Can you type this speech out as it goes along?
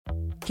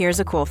Here's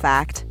a cool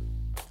fact.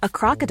 A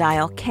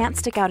crocodile can't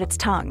stick out its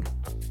tongue.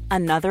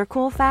 Another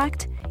cool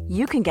fact,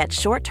 you can get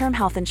short-term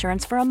health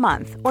insurance for a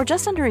month or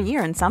just under a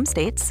year in some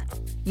states.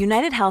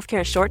 United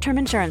Healthcare short-term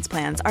insurance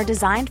plans are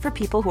designed for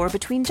people who are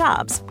between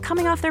jobs,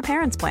 coming off their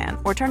parents' plan,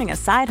 or turning a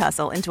side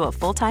hustle into a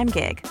full-time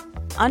gig.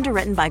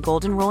 Underwritten by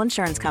Golden Rule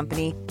Insurance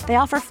Company, they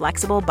offer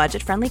flexible,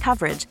 budget-friendly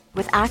coverage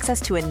with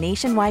access to a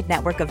nationwide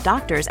network of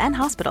doctors and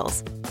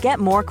hospitals. Get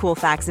more cool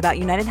facts about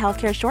United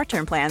Healthcare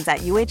short-term plans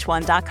at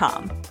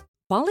uh1.com.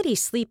 Quality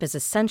sleep is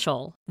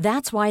essential.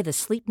 That's why the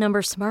Sleep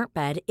Number Smart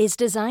Bed is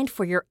designed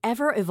for your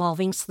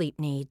ever-evolving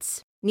sleep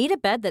needs. Need a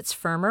bed that's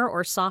firmer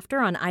or softer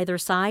on either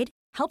side?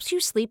 Helps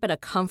you sleep at a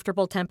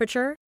comfortable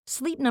temperature?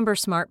 Sleep Number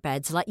Smart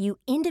Beds let you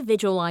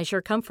individualize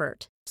your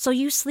comfort, so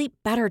you sleep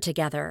better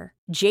together.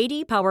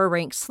 J.D. Power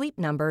ranks Sleep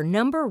Number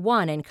number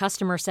 1 in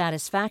customer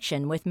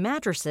satisfaction with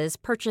mattresses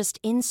purchased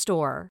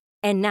in-store.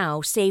 And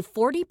now, save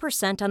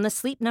 40% on the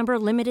Sleep Number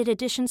Limited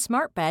Edition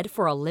Smart Bed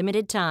for a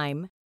limited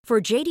time. For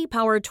J.D.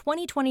 Power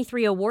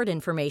 2023 award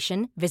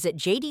information, visit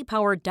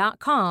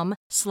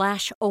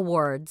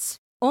jdpower.com/awards.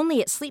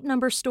 Only at Sleep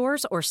Number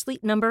stores or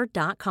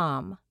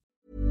sleepnumber.com.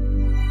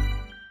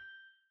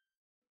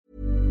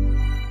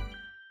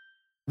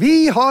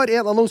 Vi har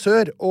en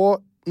annonsør, og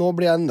nå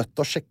blir jeg nødt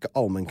til å sjekke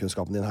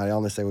allmennkunnskapen din her,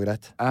 Jan, hvis det går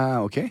greit.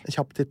 Ok. En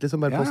kjapp titt,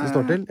 liksom, bare på hvordan det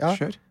står til. Ja.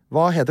 Kjør.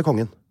 Hva heter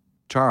kongen?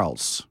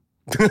 Charles.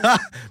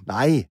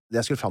 Nei, det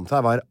jeg skulle fram til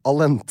her var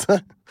Allente.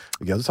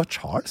 Gøy, du sa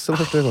Charles som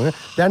første konge.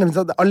 Det er nemlig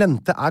sånn at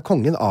Allente er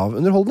kongen av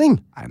underholdning.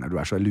 Nei, når du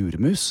er så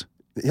luremus.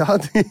 Ja,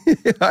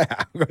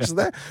 kanskje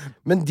det.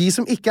 Men de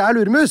som ikke er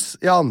luremus,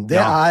 Jan,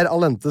 det er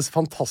Allentes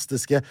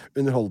fantastiske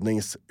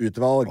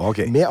underholdningsutvalg.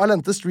 Ok. Med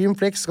Allente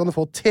Streamflex kan du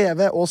få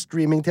TV og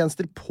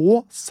streamingtjenester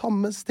på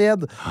samme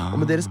sted. Og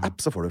med deres app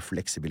så får du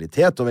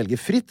fleksibilitet og velge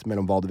fritt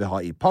mellom hva du vil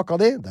ha i pakka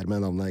di.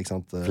 Dermed navnet, ikke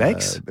sant?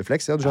 Flex.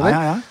 Flex, ja, du skjønner.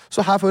 Ja.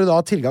 Så her får du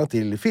da tilgang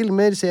til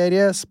filmer,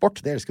 serie,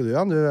 sport. Det elsker du,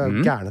 Jan. Du er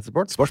gæren etter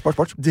sport.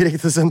 Sport.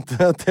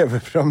 Direktesendte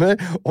TV-programmer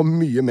og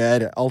mye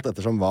mer. Alt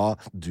ettersom hva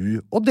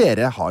du og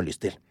dere har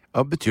lyst til.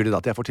 Og betyr det da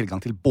at jeg får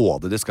tilgang til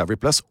både Discovery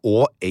Plus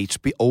og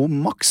HBO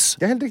Max?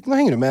 Det er helt riktig, nå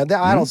henger du med. Det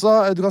er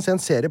altså, du kan se en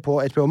serie på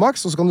HBO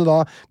Max, og så kan du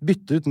da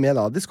bytte ut med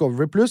da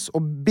Discovery Plus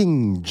og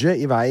binge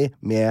i vei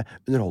med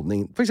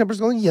underholdning. For eksempel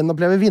så kan du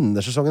gjenoppleve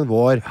vinnersesongen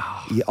vår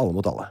i Alle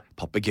mot alle.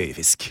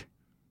 Papegøyefisk.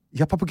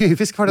 Ja,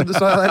 papegøyefisk var det du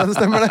sa der, det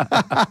stemmer det.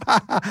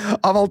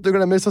 Av alt du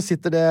glemmer, så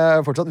sitter det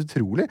fortsatt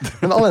utrolig.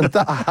 Men Allente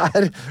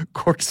er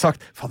kort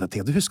sagt... Faen, jeg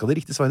tenker at du husker det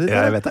riktige svaret ditt.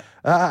 Ja, jeg vet det.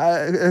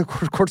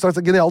 Kort sagt,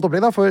 genialt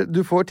opplegg da, for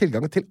du får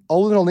tilgang til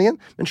all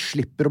underholdningen, men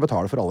slipper å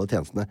betale for alle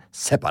tjenestene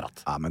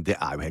separat. Ja, men det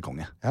er jo helt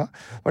konge. Ja,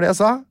 var det jeg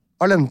sa.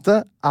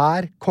 Allente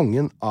er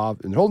kongen av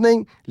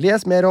underholdning.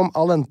 Les mer om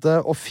Allente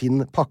og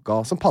finn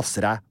pakka som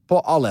passer deg på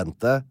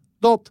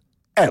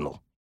allente.no.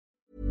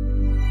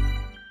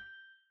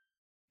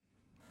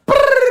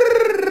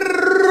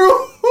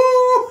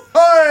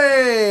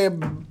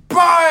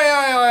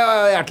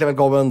 Hjertelig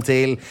velkommen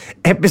til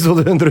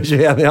episode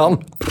 121, Jan.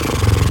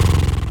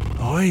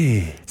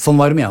 Oi, sånn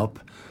varmer jeg opp.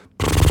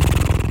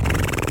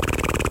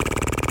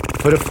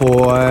 For å få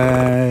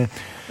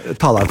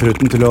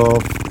talerpruten til å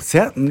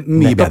se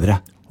mye bedre.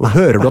 Og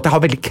hører du at jeg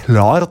har veldig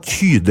klar og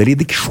tydelig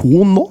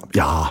diksjon nå?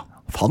 Ja.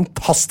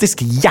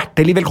 Fantastisk,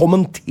 hjertelig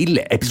velkommen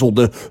til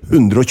episode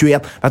 121.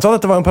 Vet du hva,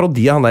 dette var en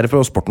parodi av han der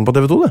fra Sporten på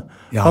TV2, det.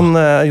 Ja. Han,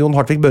 Jon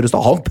Hartvig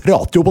Børrestad, han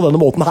prater jo på denne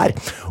måten her,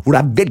 hvor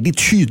det er veldig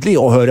tydelig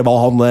å høre hva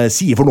han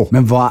sier for noe.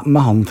 Men hva med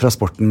han fra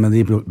Sporten med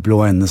de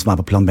blå øynene som er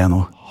på plan B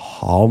nå?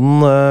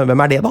 Hvem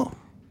er det da?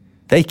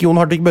 Det er ikke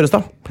Jon Hartvig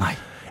Børrestad. Nei.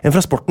 En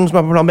fra Sporten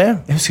som er på plan B.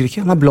 Jeg husker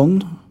ikke, han er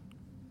blond.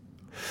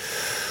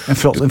 En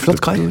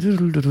flott kar.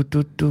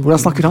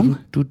 Hvordan snakker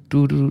han?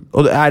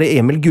 Og er det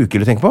Emil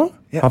Gukild du tenker på?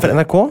 Ja. Han fra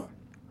NRK?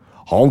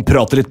 Han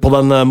prater litt på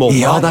den måten.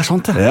 Ja, det er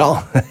sant det.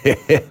 Ja.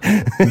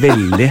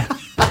 Veldig.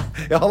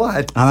 Ja, han er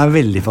her. Han er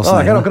veldig Han er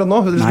fascinerende. ikke akkurat nå.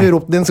 Hvis vi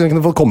ropt din, så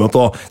kunne du få komme ut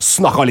og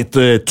snakke litt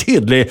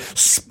tydelig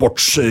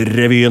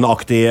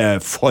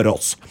sportsrevyen-aktig for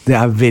oss. Det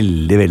er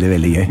veldig, veldig,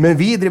 veldig gøy. Men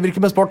vi driver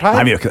ikke med sport her.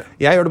 Nei, vi gjør ikke det.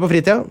 Jeg gjør det på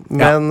fritida,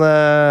 men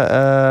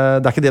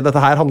det er ikke det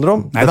dette her handler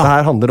om. Neida. Dette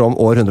her handler om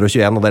år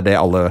 121, og det er det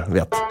alle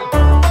vet.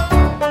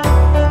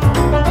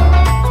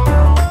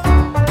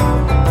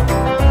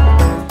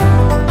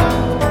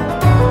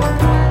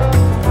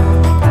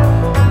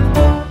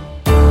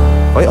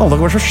 Hva i alle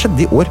dager var det som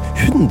skjedde i år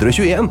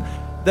 121?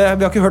 Vi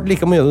har ikke hørt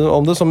like mye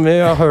om det som vi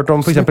har hørt om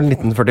for eksempel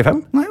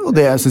 1945. Nei, og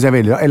det synes jeg er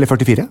veldig bra. Eller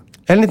 44.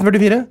 Eller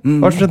 1944.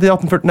 Hva som skjedde i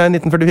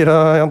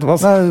 1944, Jan Thomas?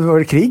 Nei, var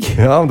det krig?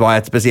 Ja, det var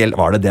et spesielt.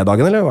 Var det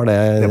dagen, eller var det...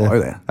 Det var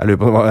jo det. Jeg lurer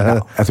på det var... Ja,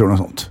 jeg tror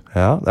noe sånt.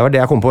 Ja, det var det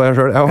jeg kom på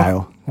selv. Ja. Jeg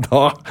jo.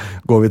 Da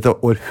går vi til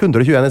år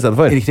 121 i stedet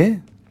for. Riktig?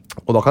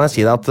 Og da kan jeg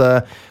si deg at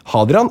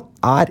Hadrian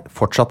er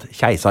fortsatt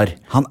keiser.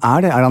 Han er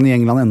det. Er han i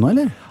England ennå,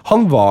 eller?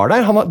 Han var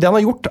der. Det han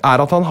har gjort,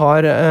 er at han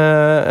har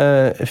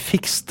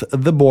fixed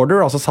the border,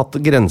 altså satt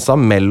grensa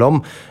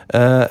mellom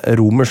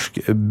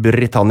romersk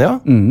Britannia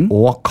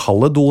og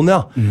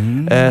Caledonia,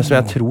 som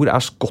jeg tror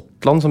er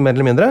Skottland, som mer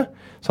eller mindre.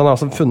 Så han har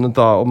altså funnet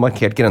da, og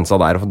markert grensa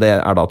der, for det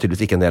da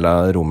tydeligvis ikke en del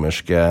av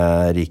romerske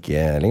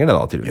riket lenger, det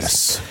da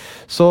tydeligvis.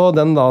 Så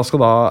den da skal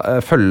da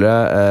følge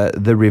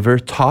The River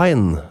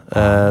Tyne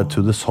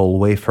to the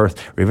Solway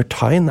Firth. River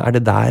Tyne,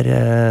 det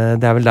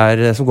vel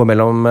der som går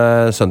mellom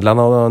Sunderland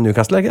og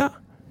Newcastle, ikke det?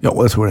 Ja,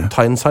 jeg tror det.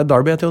 Tyneside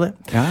Derby heter jo det.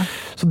 Ja.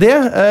 Så det,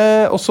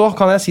 og så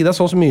kan jeg si deg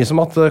så mye som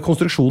at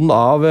konstruksjonen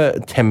av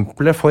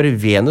tempelet for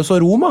Venus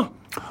og Roma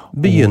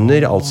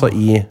begynner altså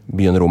i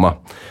byen Roma.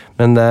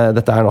 Men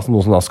dette altså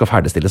noe som da skal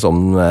ferdigstilles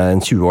om en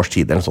 20 års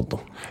tid eller noe sånt.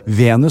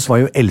 Venus var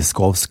jo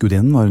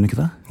elskovsgudinnen, var hun ikke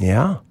det?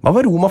 Ja. Hva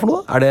var Roma for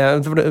noe?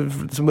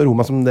 Det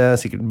Roma som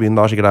byen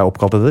da sikkert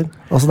oppkalt etter?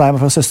 Altså det i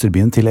hvert fall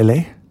søsterbyen til LA.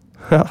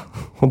 Ja,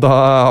 og da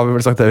har vi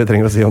vel sagt det vi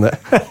trenger å si om det.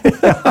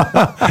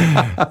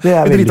 Det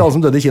Vi vet alle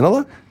som døde i Kina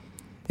da?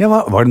 Ja,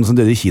 var det noen som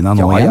døde i Kina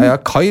nå igjen? Ja,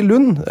 Kai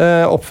Lund,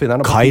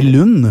 oppfinneren. Kai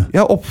Lund?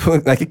 Ja,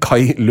 nei, ikke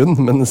Kai Lund,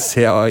 men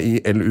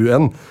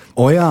C-A-I-L-U-N.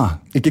 Ja.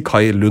 Ikke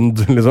Kai Lund,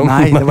 liksom.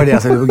 Nei, det var det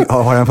jeg sa.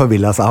 Har han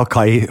forvillet seg? Har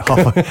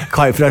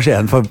Kai fra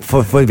Skien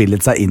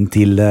forvillet seg inn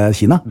til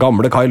Kina?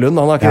 Gamle Kai Lund,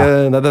 han har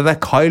ikke... Nei, det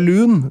Kai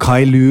Lund.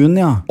 Kai Lund,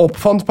 ja.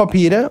 Oppfant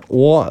papiret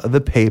og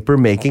The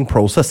Paper Making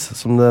Process,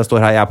 som det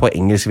står her. Jeg på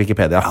engelsk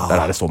Wikipedia.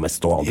 Der det så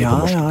mest og aldri på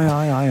norsk.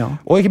 Ja.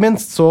 Og ikke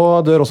minst så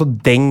dør også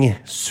Deng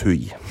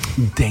Sui.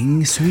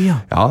 Deng Sui, ja.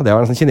 Ja, det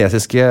var den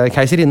kinesiske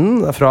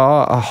keiserinnen fra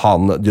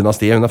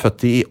Han-dynastiet. Hun er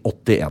født i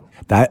 81.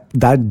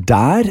 Det er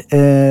der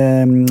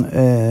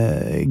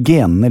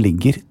genene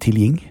ligger til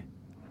Ying.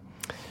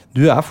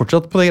 Du er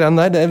fortsatt på det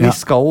greiene der.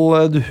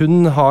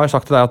 Hun har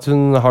sagt til deg at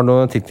hun har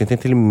noe tilknytning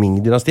til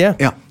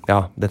Ming-dynastiet. Ja,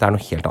 dette er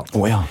noe helt annet.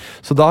 Ja.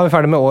 Så da er vi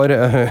ferdig med år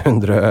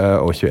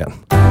 121.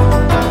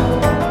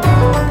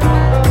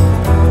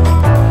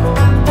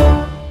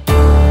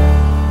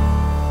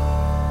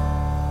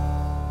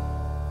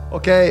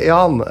 Ok,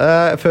 Jan,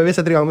 før vi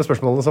setter i gang med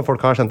spørsmålene som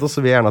folk har sendt oss,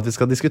 så vil jeg gjerne at vi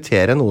skal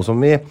diskutere noe som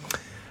vi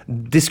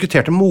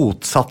diskuterte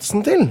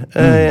motsatsen til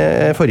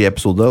forrige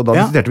episode, og da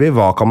diskuterte vi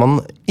hva kan man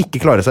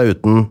ikke klare seg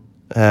uten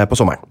på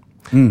sommeren.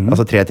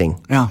 Altså 3 ting.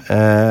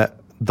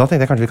 Da tenkte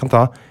jeg kanskje vi kan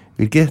ta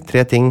hvilke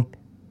 3 ting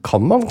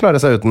kan man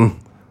klare seg uten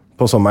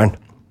på sommeren.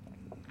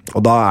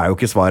 Og da er jo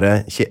ikke svaret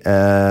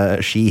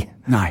ski.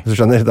 Nei. Hvis du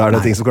skjønner, da er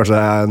det ting som kanskje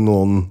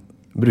noen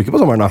bruker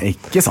på sommeren da.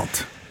 Ikke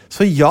sant.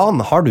 Så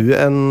Jan, har du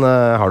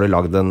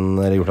lagd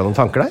eller gjort deg noen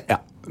tanker der? Ja.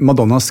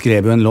 Madonna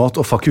skrev jo en låt,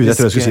 og faktisk... Jeg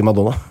tror jeg skulle si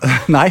Madonna.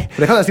 Nei. For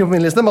det kan jeg skrive på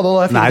min liste.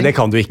 Madonna er fin. Nei, det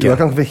kan du ikke. Jeg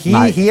kan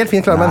helt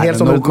fint klare meg en hel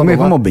sommer uten Madonna. Nå kommer vi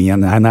på mobbing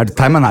igjen. Nei,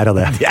 ta meg nær av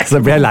det. Så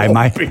blir jeg lei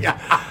meg.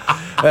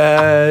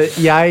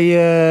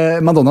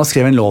 Madonna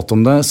skrev en låt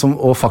om det,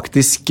 og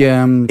faktisk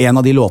en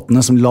av de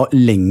låtene som la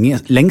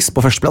lengst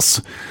på førsteplass.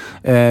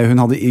 Hun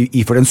hadde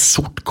iført en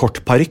sort,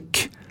 kort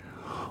parykk,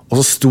 og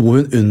så sto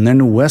hun under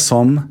noe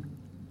som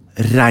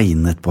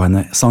regnet på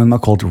henne. Sangen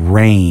var kalt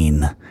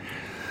Rain.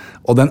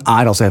 Og den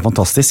er altså helt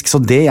fantastisk. Så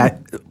det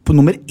på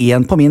nummer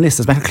 1 på min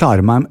liste som jeg kan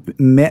klare meg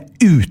med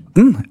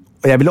uten,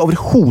 og jeg ville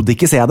overhodet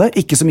ikke se det,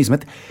 ikke så mye som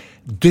et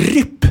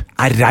drypp,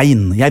 er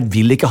regn. Jeg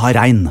vil ikke ha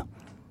regn.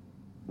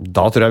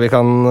 Da tror jeg vi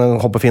kan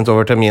hoppe fint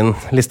over til min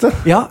liste.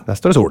 Ja. Der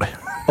står det sol.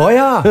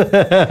 Ja!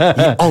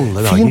 I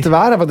alle dager. Fint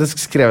vær er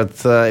faktisk skrevet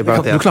i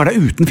parentes. Du klarer deg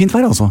uten fint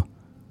vær, altså?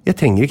 Jeg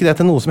trenger ikke det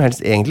til noe som helst,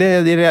 egentlig.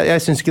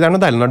 Jeg synes ikke det er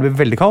noe deilig når det blir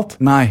veldig kaldt.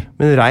 Nei.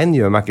 Men regn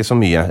gjør meg ikke så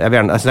mye. Jeg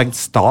synes det er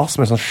stas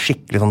med sånn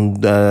skikkelig sånn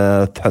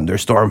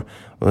thunderstorm.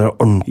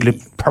 Ordentlig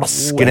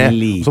plasker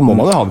ned. Så må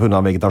man jo ha på grunn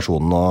av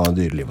vegetasjonen og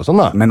dyreliv og sånn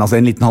da. Men altså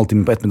en liten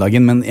halvtime på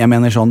ettermiddagen. Men jeg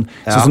mener sånn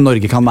som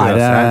Norge kan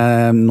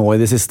være nå i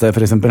det siste,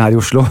 for eksempel her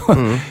i Oslo.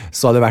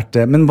 Så har det vært...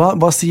 Men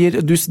hva sier...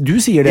 Du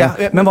sier det.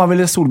 Ja. Men hva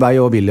ville Solveig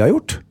og Willy ha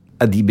gjort?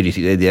 De bryr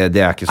seg, det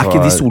er ikke så... Er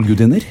ikke de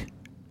solgudinner?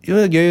 Jo,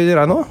 det er gøy i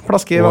regn nå.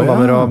 Flaske,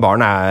 vanndammer og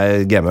barn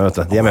er game, vet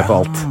du. De er med på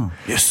alt.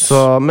 Yes.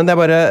 Men det er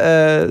bare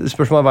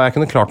spørsmålet hva jeg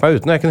kunne klart meg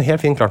uten. Jeg kunne helt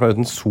fint klart meg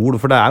uten sol,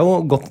 for det er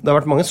jo godt. Det har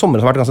vært mange sommer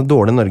som har vært ganske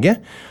dårlige i Norge.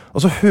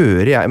 Og så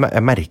hører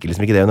jeg merker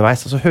liksom ikke det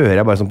underveis, og så hører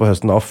jeg bare sånn på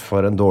høsten off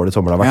for en dårlig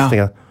sommer det har vært. Så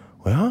tenker jeg,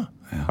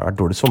 har det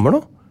vært dårlig sommer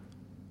nå?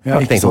 Jeg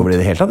har ikke tenkt over det i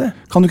det hele tatt, jeg.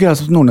 Kan du ikke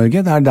reise til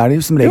Nord-Norge? Det er der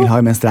de som regel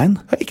har mest regn.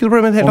 Jeg har ikke noe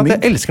problem med det hele tatt.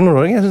 Jeg elsker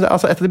Nord-Norge. Jeg synes det er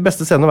et av de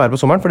beste stedene å være på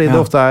sommeren, fordi det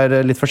ofte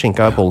er litt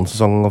forsinket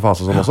pollensesong og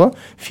fase og sånn også.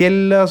 Fjell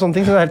og sånne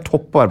ting, så det er helt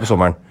topp å være på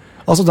sommeren.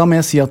 Altså da må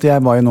jeg si at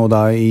jeg var jo nå da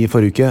i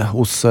forrige uke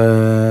hos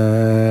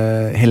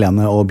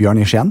Helene og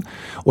Bjørn i Skien.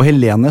 Og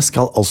Helene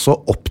skal altså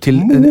opp til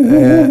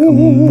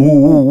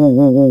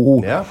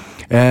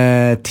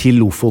til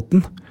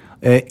Lofoten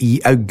i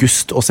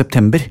august og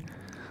september.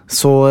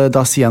 Så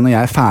da sier jeg når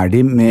jeg er ferdig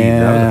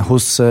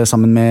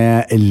sammen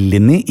med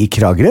Linni i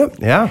Kragerø,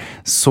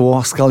 så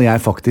skal jeg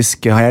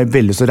faktisk, har jeg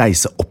veldig lyst til å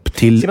reise opp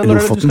til Lofoten. Når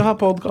er det du skal ha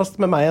podcast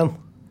med meg igjen?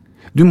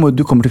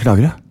 Du kommer til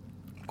Kragerø.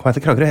 Kommer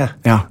jeg til Kragerø, ja.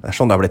 Det er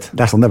sånn det har blitt.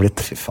 Det er sånn det har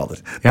blitt. Fy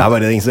fader. Det er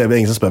bare ingen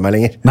som spør meg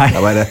lenger. Nei.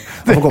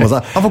 Han får komme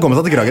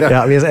seg til Kragerø.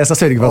 Ja, jeg skal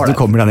sørge for at du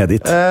kommer deg ned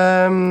dit.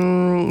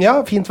 Ja,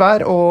 fint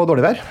vær og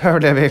dårlig vær. Er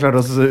det vi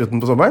klarer oss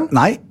uten på sommeren?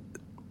 Nei.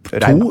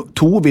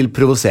 To vil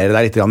provosere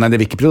deg litt. Nei, det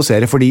vil ikke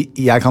provosere, fordi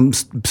jeg kan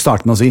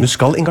starte med å si Du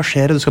skal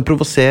engasjere, du skal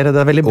provosere, det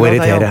er veldig bra. Og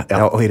irritere.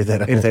 Ja, og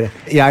irritere.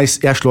 Jeg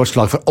slår et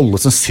slag for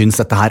alle som syns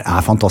dette her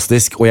er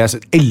fantastisk, og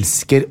jeg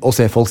elsker å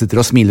se folk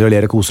sitter og smiler og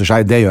ler og koser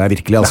seg. Det gjør jeg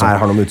virkelig. Det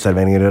her har noe med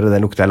utserveringer å gjøre,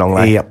 det lukter jeg lang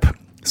vei. Yep.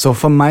 Så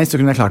for meg så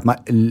kunne jeg klart meg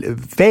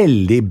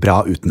veldig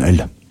bra uten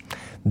øl.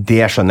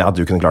 Det skjønner jeg at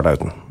du kunne klart deg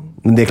uten.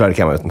 Men det klarer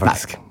ikke jeg meg uten,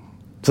 faktisk. Nei.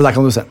 Så der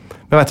kan du se.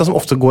 Men vet du hva som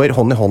ofte går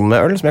hånd i hånd med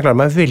øl, som jeg klarer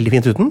meg veldig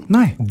fint uten?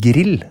 Nei.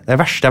 Grill. Det er det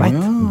verste jeg vet.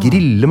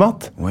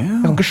 Grillemat. Ja.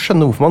 Jeg kan ikke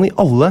skjønne hvorfor man i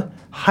alle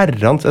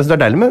herrens... Altså, det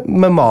er deilig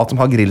med mat som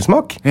har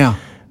grillsmak. Ja.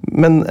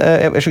 Men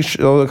jeg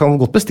kan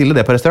godt bestille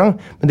det på restaurant.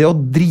 Men det å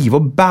drive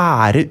og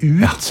bære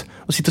ut,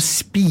 og sitte og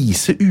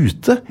spise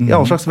ute i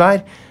all slags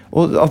vær,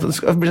 og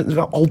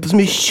alltid så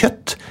mye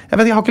kjøtt. Jeg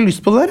har ikke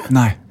lyst på det der.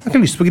 Nei. Jeg har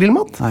ikke lyst på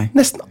grillmat. Nei.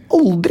 Nesten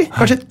aldri.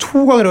 Kanskje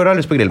 2 ganger i året har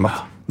jeg lyst på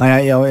grillmat.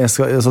 Nei,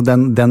 altså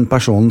den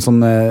personen som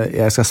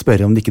jeg skal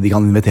spørre om de ikke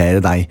kan invitere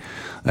deg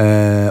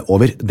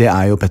over, det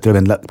er jo Petter og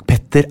Vendela.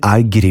 Petter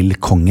er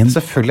grillkongen.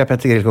 Selvfølgelig er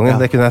Petter grillkongen,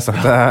 det kunne jeg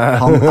sagt.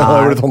 Han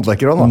har blitt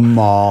håndverker også,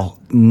 da.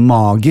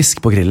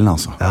 Magisk på grillen,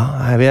 altså. Ja,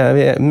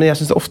 men jeg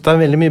synes det ofte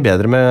er veldig mye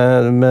bedre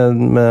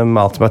med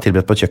mat som er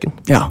tilberedt på et kjøkken.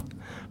 Ja.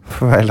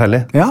 For å være helt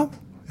ærlig. Ja.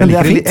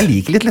 Jeg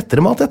liker litt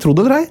lettere mat, jeg tror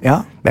det dreier. Ja.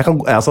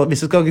 Men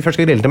hvis du først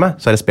skal grille til meg,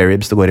 så er det spare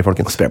ribs det går i,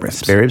 folkens. Spare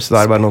ribs, da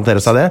er det bare å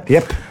notere seg det.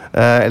 Yep.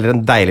 Eller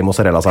en deilig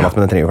mozzarella-salat,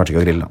 men den trenger jo kanskje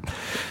ikke å grille da.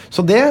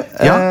 Så det,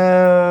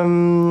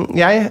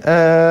 jeg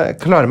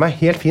klarer meg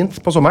helt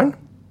fint på sommeren,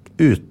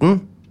 uten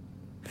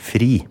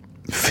fri.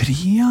 Fri,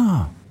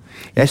 ja.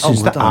 Jeg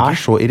synes det er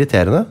så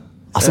irriterende.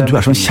 Altså, du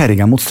er sånn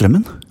kjerringa mot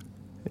strømmen.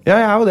 Ja,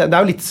 det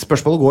er jo litt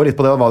spørsmål å gå litt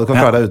på det, hva du kan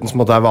klare deg uten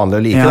som måtte er vanlig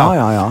å like.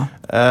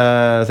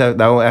 Så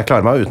jeg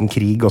klarer meg uten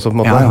krig også, på en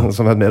måte,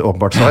 som et mer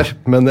åpenbart svar.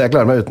 Men jeg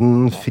klarer meg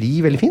uten fri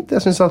veldig fint.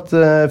 Jeg synes at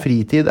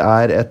fritid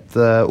er et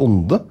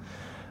onde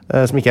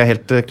som ikke er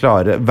helt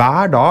klare.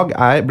 Hver dag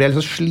blir jeg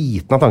liksom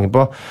sliten av tanken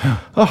på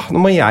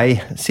nå må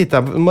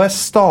jeg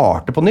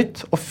starte på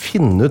nytt og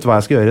finne ut hva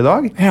jeg skal gjøre i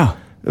dag. Ja.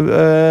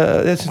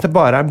 Jeg synes det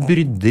bare er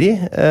bryderi.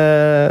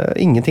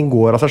 Ingenting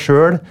går av seg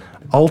selv.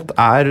 Alt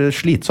er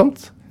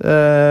slitsomt.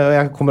 Og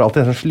jeg kommer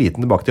alltid sånn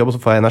sliten tilbake til jobb, og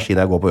så får jeg energi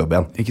når jeg går på jobb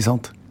igjen. Ikke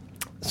sant?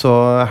 Så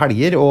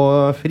helger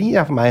og fri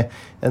er for meg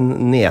en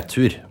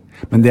nedtur.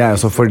 Men det er jo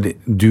så, for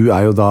du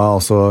er jo da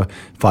også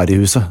far i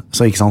huset,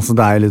 så ikke sant, så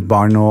det er litt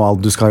barn og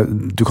alt, du kan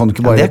jo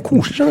ikke bare... Ja, det er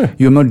koselig, skjønner du.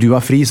 Jo, når du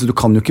er fri, så du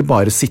kan jo ikke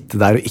bare sitte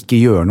der og ikke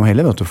gjøre noe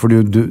heller, vet du, for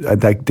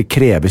det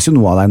kreves jo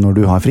noe av deg når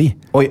du har fri.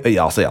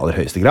 Ja, så i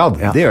aller høyeste grad.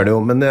 Ja. Det gjør det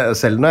jo, men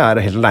selv når jeg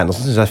er helt alene,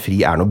 så synes jeg fri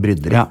er noe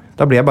bryderi. Ja.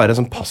 Da blir jeg bare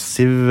sånn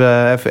passiv,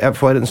 jeg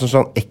får en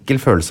sånn ekkel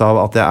følelse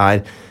av at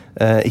jeg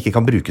ikke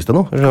kan brukes til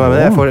noe.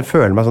 Jeg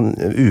føler meg sånn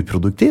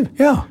uproduktiv.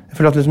 Ja. Jeg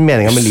føler at liksom,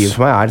 meningen med livet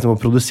for meg er liksom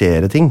å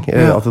produsere ting.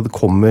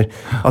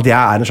 At jeg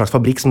er en slags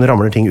fabrikk som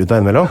ramler ting ut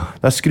av innimellom.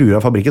 Når jeg skrur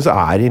av fabrikken, så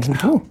er det liksom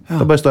ikke noe.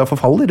 Da bare står jeg og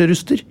forfaller, det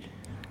ruster.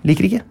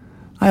 Liker ikke.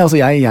 Nei, altså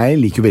jeg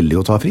liker veldig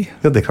å ta fri.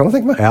 Ja, det kan jeg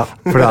tenke meg. Ja,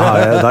 for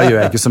da gjør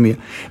jeg ikke så mye.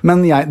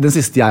 Men den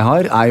siste jeg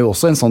har er jo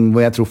også en sånn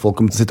hvor jeg tror folk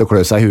kommer til å sitte og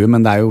klø seg i huet,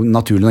 men det er jo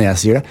naturlig når jeg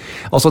sier det.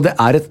 Altså,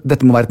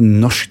 dette må være et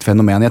norsk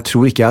fenomen. Jeg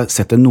tror ikke jeg har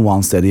sett det noe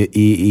annet sted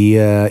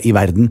i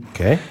verden.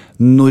 Okay.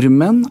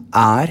 Nordmenn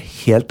er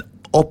helt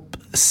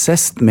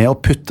obsessed med å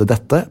putte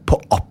dette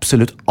på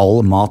absolutt all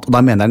mat. Og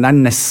da mener jeg det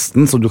er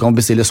nesten så du kan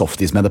bestille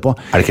softis med det på.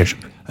 Er det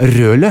ketchup?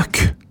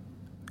 Rødløk.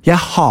 Jeg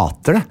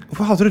hater det.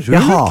 Hvorfor hater du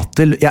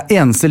rødløk?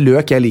 Eneste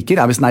løk jeg liker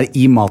er hvis den er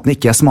i maten,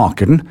 ikke jeg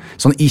smaker den.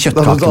 Sånn i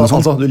kjøttkaken og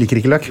sånn. Altså, du liker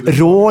ikke løk?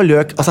 Rå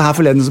løk. Altså her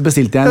forleden så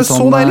bestilte jeg en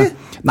sånn... Det er så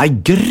deilig! Nei,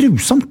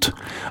 grusomt!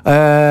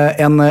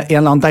 En eller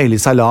annen deilig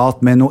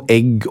salat med noe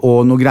egg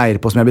og noe greier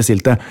på som jeg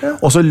bestilte. Ja.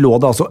 Og så lå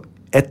det altså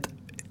et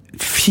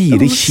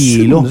 4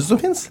 kilo.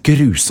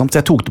 Grusomt, så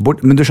jeg tok det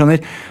bort. Men du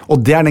skjønner, og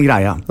det er den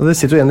greia. Og det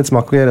sitter jo igjen litt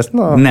smak i resten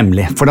da.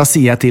 Nemlig, for da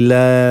sier jeg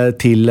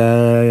til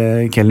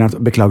kelneren,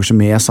 beklager så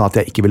mye, jeg sa at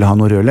jeg ikke ville ha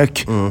noe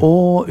rødløk.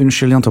 Og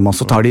unnskyld Jan Thomas,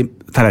 så tar de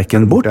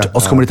tallerkenen bort, og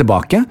så kommer de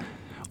tilbake.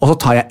 Og så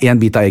tar jeg en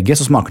bit av egget,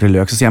 så smaker det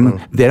løk. Så sier jeg,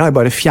 men dere har jo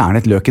bare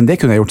fjernet løken,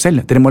 det kunne jeg gjort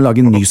selv. Dere må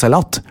lage en ny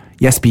salat.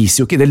 Jeg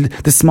spiser jo ikke,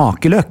 det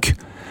smaker løk.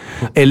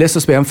 Eller så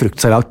spør jeg om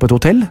fruktsalat på et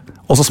hotell,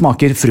 og så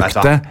smaker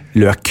fruktet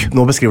løk.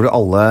 Nå beskriver du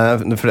alle,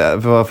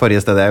 for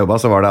forrige sted jeg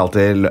jobbet, så var det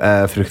alltid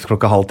frukt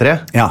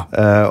 2:30. Ja.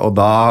 Og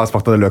da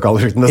smakte det løk av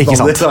alle fruktene. Ikke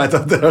sant? Så vet du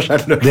at det var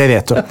skjelt løk. Det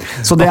vet du.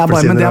 Så det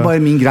men det er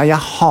bare min greie. Jeg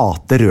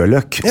hater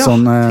rødløk. Ja,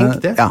 sånn, tenk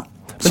det. Ja.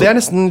 Men det er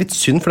nesten litt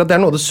synd, for det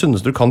er noe av det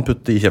sunneste du kan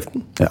putte i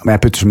kjeften. Ja, men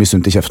jeg putter så mye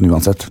sunt i kjeften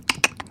uansett.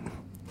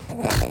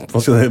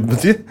 Hva skal det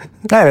bety?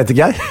 Nei, jeg vet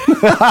ikke jeg.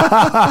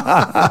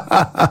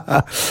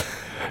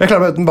 Jeg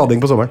klarer meg uten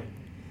bading på sommeren.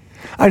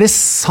 Er det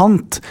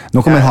sant? Nå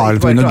kommer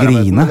Harald til å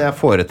grine. Men jeg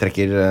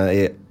foretrekker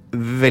i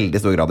veldig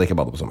stor grad ikke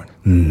bade på sommeren.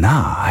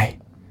 Nei.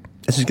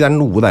 Jeg synes ikke det er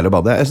noe deilig å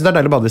bade. Jeg synes det er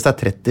deilig å bade hvis det er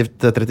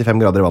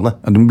 30-35 grader i vannet.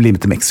 Ja, du må bli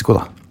med til Mexico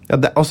da. Ja,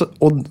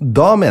 og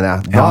da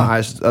mener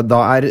jeg Da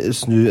er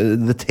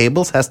the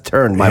tables has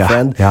turned, my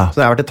friend.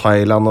 Så jeg har vært i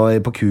Thailand og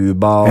på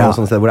Cuba og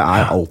sånne steder hvor det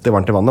er alltid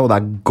varmt i vannet, og det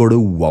er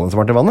gloende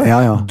varmt i vannet.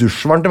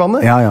 Dusjvarmt i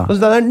vannet. Så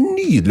det er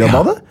nydelig å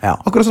bade.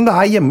 Akkurat som det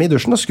er hjemme i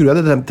dusjen. Da skrur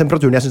jeg den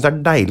temperaturen jeg synes det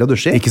er deilig å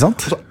dusje i. Ikke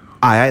sant?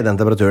 Er jeg i den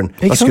temperaturen.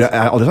 Da skrur jeg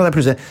aldri sånn. Jeg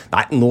plutselig,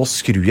 nei, nå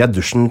skrur jeg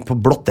dusjen på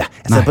blått.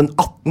 Jeg ser på en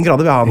 18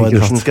 grader vi har nå i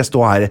dusjen. Skal jeg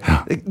stå her?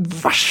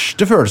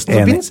 Verste følelsen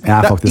som finnes. Det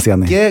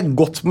er ikke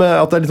godt med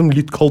at det er liksom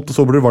litt kaldt, og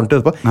så blir det varmt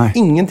etterpå.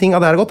 Ingenting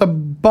av det er godt. Det er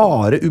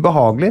bare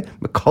ubehagelig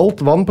med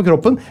kaldt vann på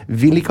kroppen.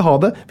 Vil ikke ha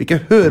det. Vil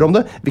ikke høre om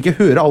det. Vil ikke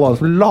høre alle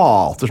andre som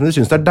later som de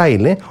synes det er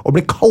deilig å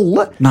bli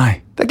kalde. Nei.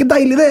 Det er ikke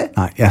deilig, det.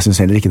 Nei, jeg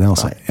synes heller ikke det.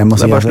 Altså. Det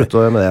er bare slutt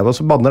med det. Og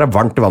så bader det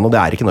varmt i vann, og det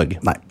er ikke Norge.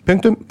 Nei.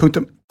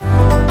 Punktum.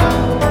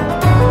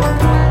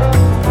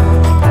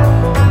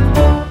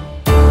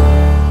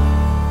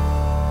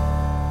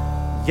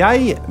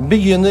 Jeg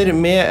begynner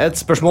med et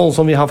spørsmål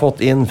som vi har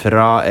fått inn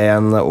fra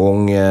en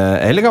ung,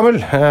 eller gammel,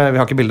 vi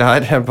har ikke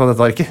bildet her på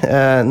dette arket,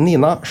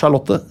 Nina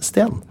Charlotte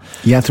Steen.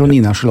 Jeg tror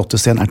Nina Charlotte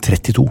Steen er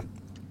 32.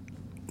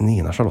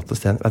 Nina Charlotte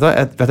Steen, vet du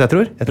hva jeg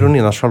tror? Jeg tror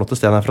Nina Charlotte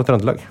Steen er fra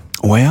Trøndelag.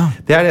 Ja.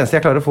 Det er det eneste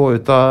jeg klarer å få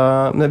ut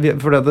av,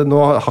 for nå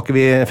har ikke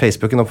vi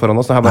Facebooken opp foran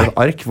oss, nå har jeg bare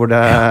et ark hvor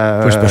det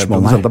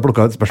produsenten har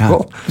plukket ut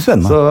spørsmål.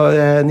 Så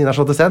Nina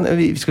Charlotte Steen,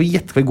 skal vi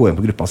gjette, skal vi gå inn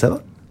på gruppa og se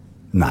da?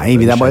 Nei,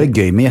 det er bare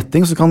gøy med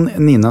gjetting, så kan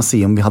Nina si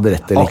om vi hadde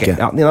rett eller ikke.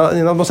 Ja,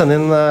 Nina må sende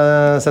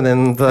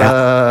inn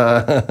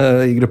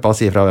i gruppa og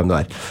si fra hvem du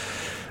er.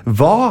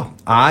 Hva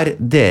er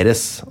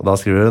deres, og da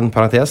skriver hun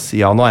parentes,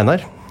 Jan og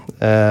Einar,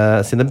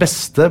 sine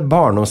beste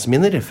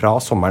barndomsminner fra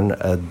sommeren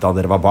da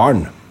dere var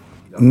barn?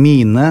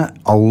 Mine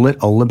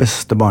aller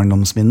beste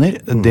barndomsminner,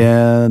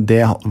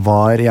 det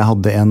var, jeg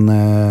hadde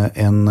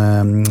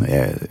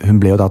hun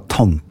ble jo da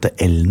tante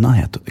Elna,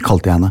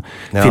 kalte jeg henne,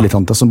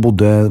 filletante som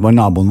var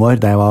naboen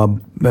vår da jeg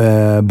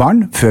var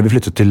barn, før vi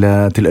flyttet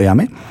til øya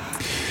mi.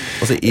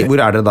 Altså, hvor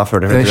er det da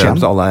før dere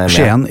flyttet til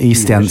Skien, i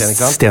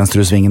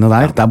Stenstrudsvingene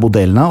der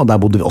bodde Elna, og der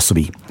bodde også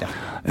vi.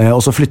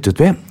 Og så flyttet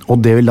vi, og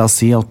det vil da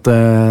si at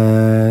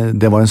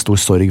det var en stor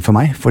sorg for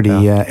meg,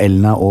 fordi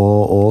Elna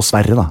og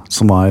Sverre da,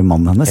 som var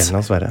mannen hennes.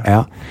 Elna og Sverre.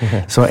 Ja.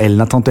 Så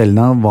tante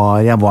Elna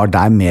jeg var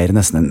der mer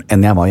nesten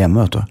enn jeg var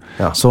hjemme, vet du.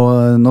 Ja. Så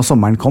når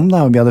sommeren kom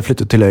da, og vi hadde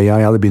flyttet til øya,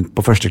 jeg hadde begynt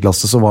på første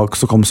klasse, så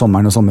kom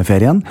sommeren og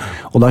sommerferien,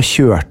 og da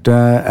kjørte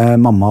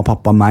mamma og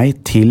pappa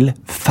meg til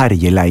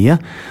ferjeleie,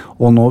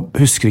 og nå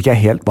husker ikke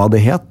jeg helt hva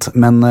det het,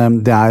 men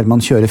det man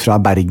kjører fra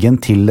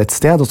Bergen til et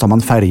sted, og så har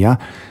man ferja.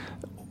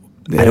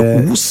 Er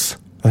det Os?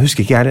 Jeg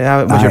husker ikke,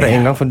 jeg kjørte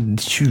en gang for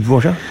 20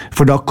 år siden.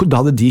 For da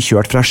hadde de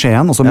kjørt fra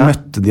Skien, og så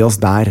møtte de oss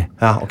der.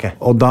 Ja, ok.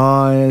 Og da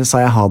sa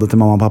jeg ha det til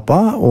mamma og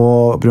pappa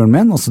og broren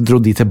min, og så dro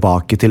de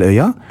tilbake til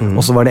øya, og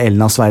så var det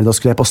Elna og Sverre, da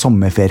skulle jeg på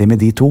sommerferie med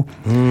de to.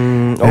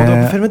 Du var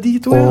på ferie med de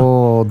to, ja.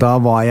 Og da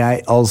var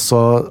jeg,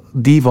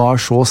 de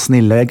var så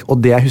snille,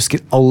 og det jeg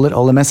husker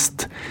aller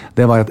mest,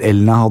 det var at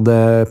Elna hadde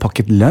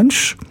pakket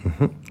lunsj,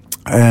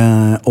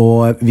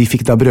 og vi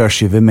fikk da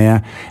brødskive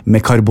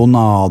med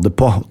karbonade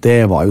på.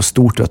 Det var jo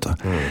stort, vet du.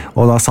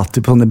 Og da satt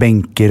vi på sånne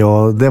benker,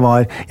 og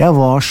jeg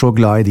var så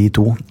glad i de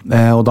to.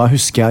 Og da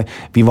husker jeg,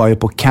 vi var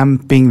jo på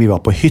camping, vi var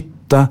på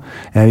hytte,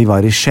 vi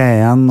var i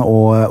Skien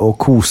og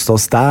koste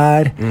oss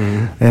der.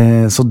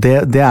 Så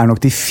det er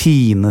nok de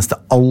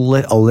fineste,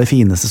 aller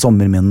fineste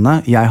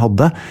sommerminnene jeg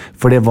hadde,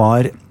 for det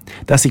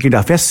er sikkert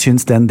derfor jeg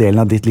synes den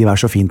delen av ditt liv er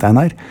så fint,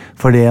 Einar.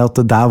 Fordi at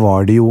der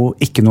var det jo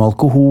ikke noe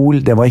alkohol,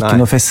 det var ikke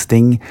noe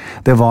festing.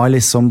 Det var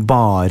liksom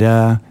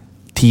bare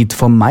tid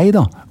for meg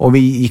da. Og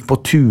vi gikk på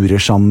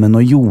turer sammen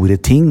og gjorde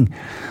ting.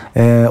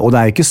 Og det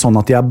er jo ikke sånn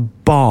at jeg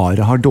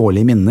bare har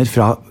dårlige minner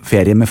fra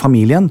ferie med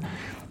familien.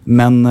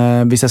 Men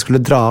hvis jeg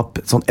skulle dra opp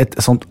et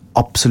sånt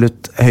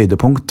absolutt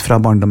høydepunkt fra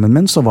barndommen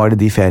min, så var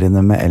det de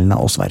feriene med Elna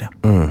og Sverre.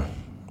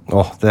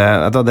 Det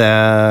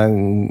er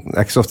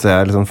ikke så ofte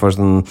jeg liksom får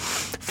sånn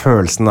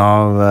følelsen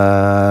av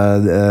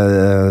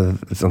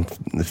sånn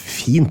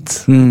fint.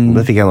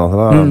 Det fikk jeg nå, det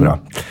var bra.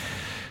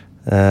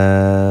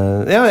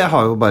 Jeg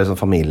har jo bare sånn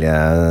familie.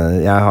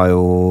 Jeg var jo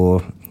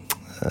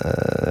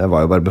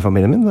bare med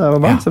familien min da jeg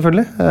var barn,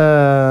 selvfølgelig.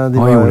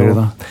 Hva gjorde dere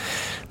da?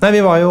 Nei,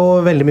 vi var jo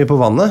veldig mye på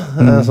vannet,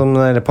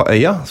 eller på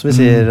øya, som vi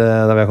sier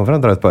der vi kom fra,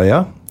 dra ut på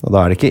øya. Og da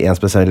er det ikke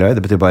en spesiell øy,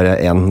 det betyr bare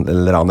en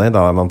eller annen øy,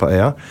 da er man på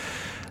øya.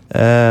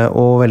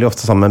 Og veldig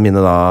ofte sammen med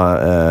mine da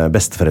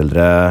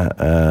besteforeldre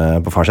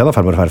på farssiden,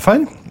 farmor og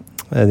farfar.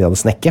 De hadde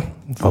snekke,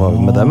 så var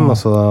vi med dem, og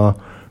så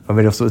var vi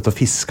veldig ofte ute og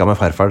fisket med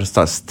farfar.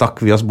 Stakk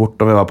vi oss bort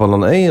og vi var på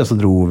en øy, og så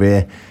dro vi,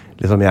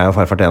 liksom jeg og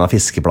farfar til en av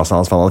fiskeplassene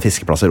hans, for han hadde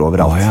fiskeplasser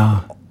overalt.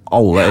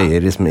 Alle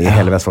øyer liksom, i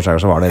hele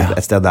Vestfoldskjæret, så var det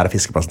et sted der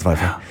fiskeplassen til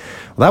farfar.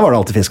 Og der var det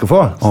alltid fisk å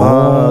få. Så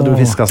dro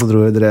vi fisket, så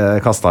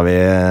kastet vi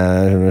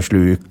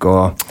sluk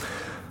og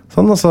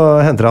sånn, og så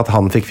hendte det at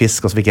han fikk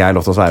fisk, og så fikk jeg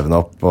lov til å sveive den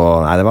opp.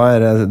 Og, nei,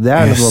 det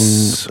er sånn,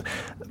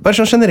 bare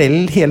sånn generell,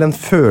 hele den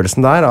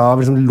følelsen der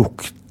av liksom,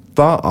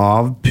 lukta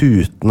av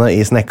putene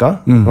i snekka.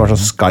 Det var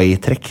sånn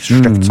skytrekk,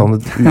 støkt sånn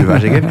et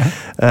uvær sikkert.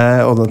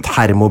 Og den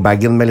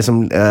termobaggen med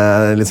liksom,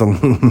 litt sånn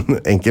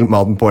enkel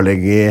maden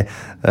pålegg i.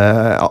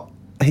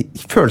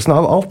 følelsen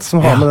av alt som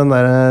har med den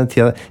der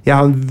tida. Jeg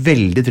har en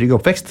veldig trygg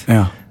oppvekst.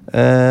 Ja.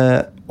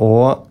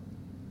 Og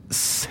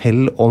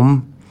selv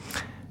om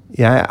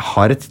jeg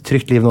har et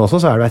trygt liv nå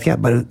også, så det vet ikke,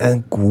 bare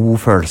en god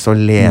følelse å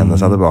lene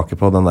seg tilbake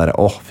på den der,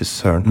 fy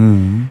søren.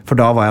 For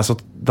da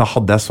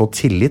hadde jeg så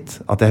tillit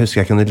at jeg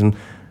husker jeg kunne liksom,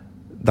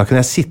 da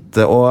kunne jeg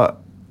sitte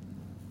og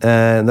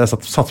da jeg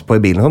satt på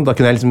i bilen sånn, da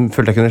kunne jeg liksom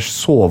følte jeg kunne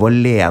sove og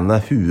lene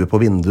huet på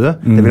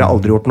vinduet. Det ville jeg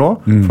aldri gjort nå,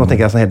 for nå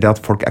tenker jeg sånn helt til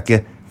at folk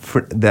ikke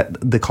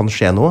det kan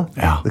skje noe,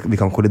 vi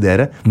kan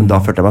kollidere, men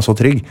da følte jeg meg så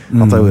trygg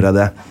at da gjorde jeg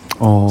det.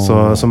 Så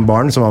som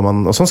barn så var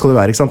man, og sånn skal det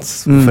være, ikke sant?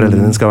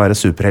 Foreldrene dine skal være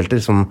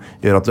superhelter som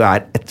gjør at du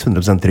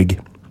 100%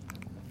 trygg.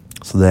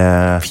 Så det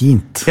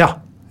Fint. Ja,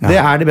 det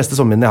de beste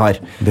sommerminnene jeg har.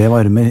 Det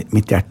varmer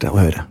mitt hjerte å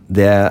høre.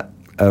 Det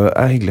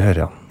hyggelig å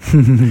høre, ja.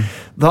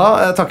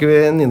 Da takker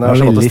vi Nina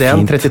Charlotte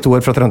Steen, 32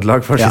 år fra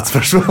Trøndelag, for sitt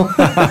spørsmål.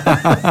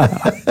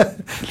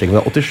 Tenk om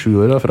det 87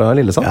 år fra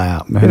Lillesand. Ja,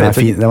 men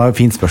det var et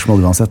fint spørsmål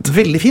uansett.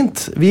 Veldig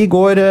fint. Vi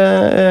går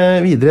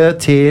videre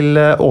til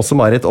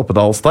Åse-Marit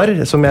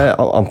Oppedal-Starr, som jeg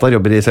antar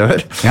jobber i Se og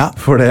Hør. Ja.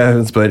 For det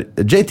hun spør,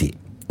 JT,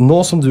 nå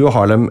som du og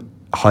Harlem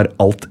har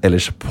alt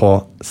ellers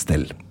på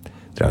stell.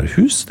 Dere har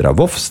hus, dere har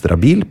Vofs, dere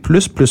har bil,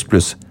 pluss.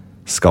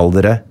 Skal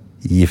dere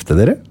gifte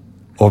dere?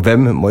 Og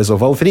hvem må i så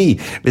fall fri?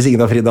 Hvis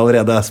ingen har fridd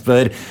allerede,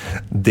 spør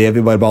det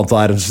vi bare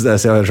antar en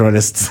Se og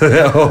Hør-journalist.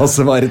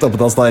 Åse-Marit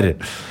Oppedal-Starr.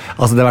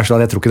 Altså det verste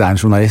er at jeg tror ikke det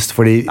en journalist,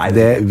 fordi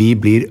vi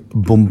blir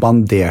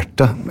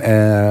bombarderte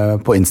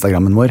på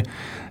Instagrammen vår,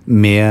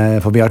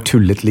 for vi har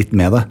tullet litt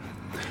med det.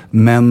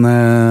 Men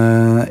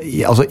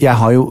altså, jeg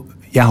har jo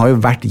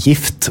vært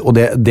gift,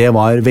 og det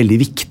var veldig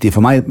viktig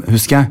for meg,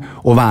 husker jeg,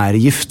 å være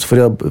gift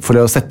for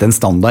å sette en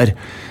standard,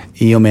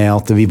 i og med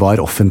at vi var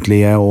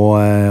offentlige,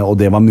 og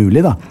det var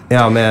mulig, da.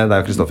 Ja, med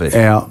deg og Kristoffer.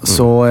 Ja,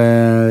 så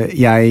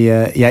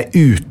jeg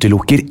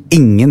utelukker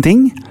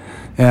ingenting,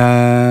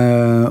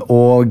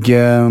 og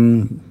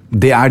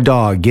det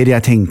dager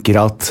jeg tenker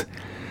at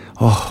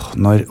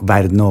når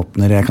verden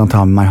åpner, jeg kan ta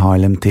med meg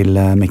Harlem til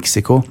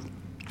Mexico,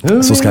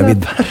 så skal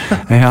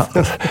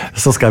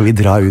vi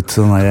dra ut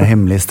sånn der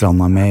hemmelige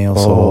stranda med,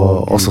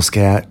 og så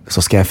skal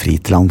jeg fri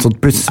til han. Så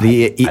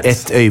plutselig i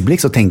et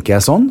øyeblikk så tenker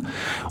jeg sånn,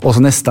 og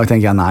så neste dag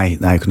tenker jeg,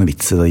 nei, det jo ikke noe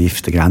vits i det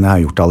giftegreiene, jeg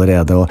har gjort det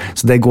allerede,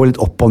 så det går litt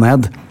opp og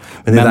ned.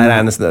 Men det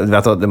der nesten,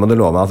 det må du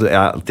love meg,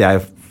 at jeg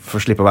får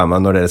slippe å være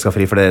med når dere skal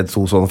fri, for det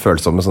to sånn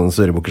følsomme sånne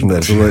surrebukker som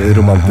dere, så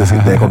romantisk,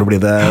 det kommer til å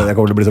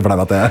bli så flau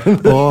at det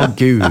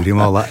Guri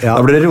malla. Ja.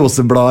 Da blir det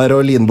roseblader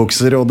og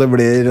linbukser, og det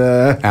blir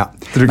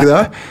tror du ikke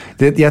det?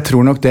 Jeg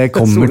tror nok det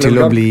kommer til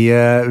å bli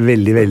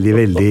veldig, veldig,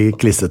 veldig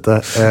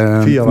klissete.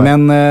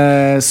 Men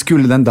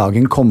skulle den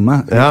dagen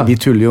komme, vi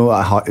tuller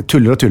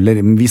og tuller,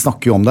 men vi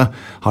snakker jo om det,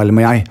 Harlem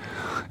og jeg,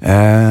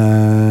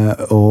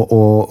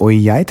 og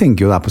jeg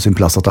tenker jo det på sin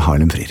plass at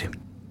Harlem frir.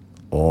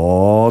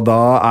 Og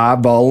da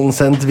ballen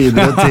sendt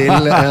videre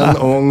til en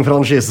ung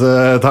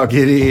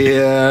franchisetaker i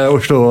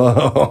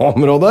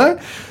Oslo-området,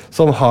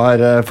 som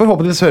har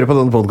forhåpentligvis hører på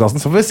denne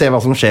podcasten, så får vi se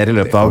hva som skjer i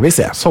løpet av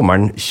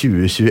sommeren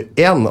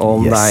 2021,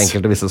 om det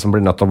enkelte visse som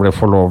blir nødt til å bli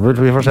forlover,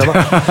 vi får se da.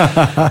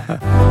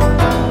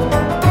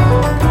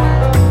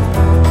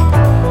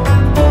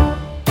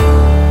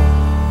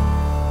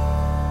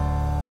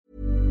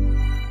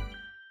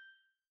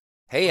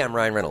 Hey, I'm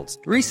Ryan Reynolds.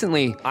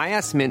 Recently, I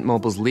asked Mint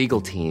Mobile's legal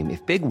team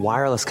if big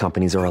wireless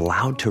companies are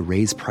allowed to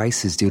raise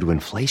prices due to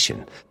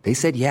inflation. They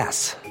said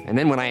yes. And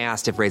then when I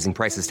asked if raising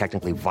prices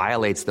technically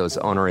violates those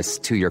onerous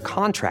two-year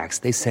contracts,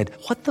 they said,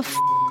 what the f***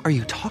 are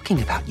you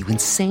talking about, you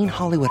insane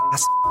Hollywood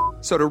ass f-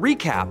 So to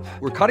recap,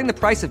 we're cutting the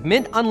price of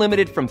Mint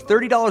Unlimited from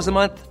 $30 a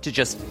month to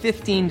just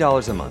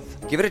 $15 a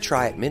month. Give it a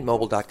try at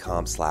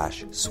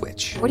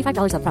mintmobile.com/switch.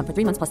 $45 up front for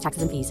 3 months plus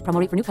taxes and fees. Promo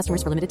rate for new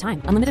customers for limited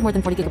time. Unlimited more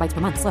than 40 gigabytes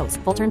per month. Slows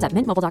full terms at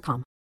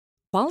mintmobile.com.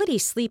 Quality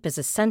sleep is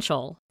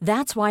essential.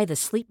 That's why the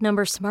Sleep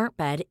Number Smart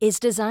Bed is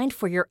designed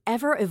for your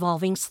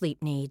ever-evolving sleep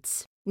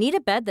needs. Need a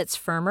bed that's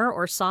firmer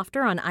or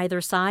softer on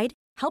either side?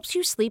 Helps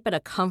you sleep at a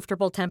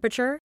comfortable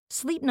temperature?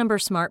 Sleep Number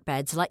Smart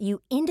Beds let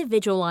you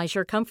individualize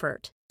your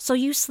comfort, so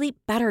you sleep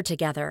better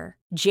together.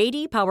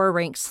 J.D. Power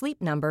ranks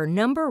Sleep Number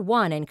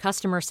 #1 in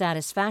customer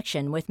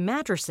satisfaction with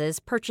mattresses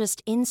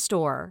purchased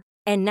in-store.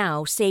 And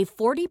now, save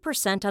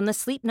 40% on the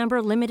Sleep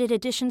Number Limited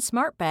Edition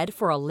Smart Bed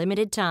for a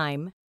limited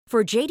time.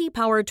 For J.D.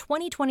 Power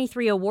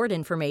 2023 award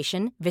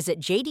information, visit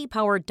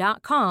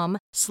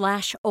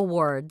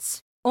jdpower.com/awards.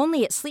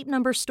 Only at Sleep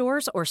Number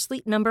stores or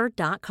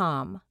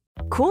sleepnumber.com.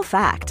 Cool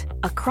fact,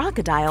 a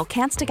crocodile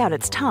can't stick out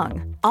its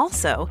tongue.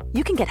 Also,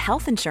 you can get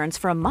health insurance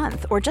for a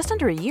month or just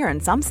under a year in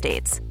some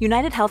states.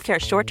 United Healthcare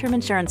short-term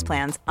insurance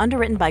plans,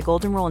 underwritten by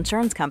Golden Rule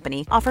Insurance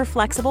Company, offer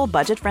flexible,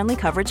 budget-friendly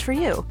coverage for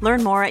you.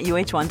 Learn more at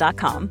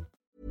uh1.com.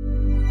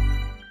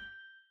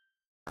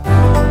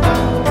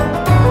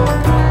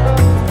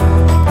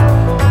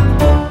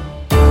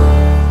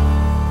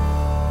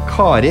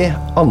 Kari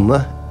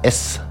Anne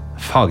S.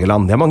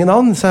 Fagerland. Det mange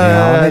navn, så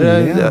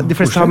de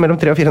fleste har mellom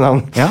 3 og 4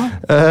 navn.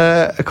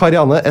 Kari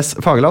Anne S.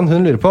 Fagerland,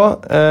 hun lurer på,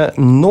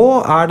 nå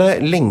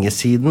det lenge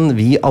siden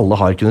vi alle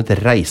har kunnet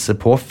reise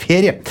på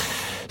ferie.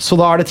 Så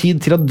da er det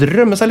tid til å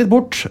drømme seg litt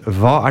bort.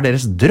 Hva er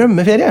deres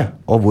drømmeferie,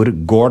 og hvor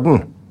går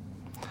den?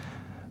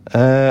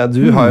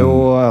 Du har jo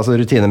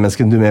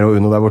rutinemennesken Numero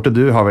Uno der borte.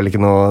 Du har vel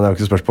ikke noe, det er jo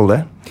ikke spørsmål det?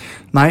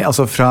 Nei,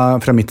 altså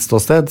fra mitt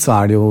ståsted så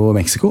er det jo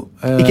Mexico.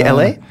 Ikke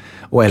LA?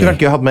 Og Kunne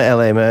vært gøy å ha med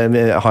LA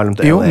med Harlem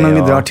til LA. Jo, men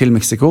vi drar til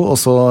Mexico, og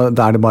så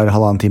da er det bare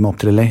 1,5 time opp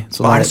til LA.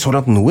 Så er det så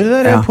langt nord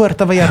der? Ja.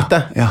 Puerto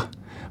Vallarta? Ja.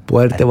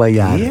 Puerto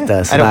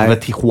Vallarta. Er det oppe ved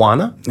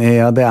Tijuana?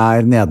 Ja, det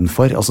er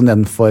nedenfor. Altså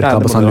nedenfor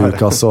Cabo San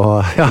Lucas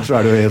og så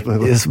er det jo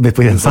litt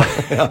på grensa.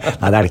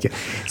 Nei, det er det ikke.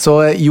 Så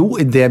jo,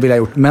 det ville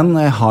jeg gjort. Men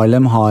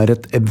Harlem har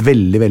et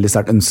veldig, veldig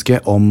sterkt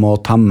ønske om å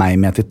ta meg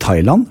med til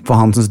Thailand, for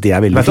han synes det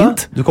er veldig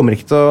fint. Du kommer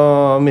ikke til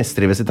å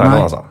mistrives i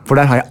Thailand, altså. For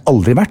der har jeg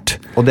aldri vært.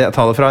 Og det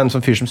tar det fra en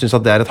sånn fyr som synes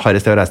at det er et harry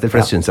sted å reise til, for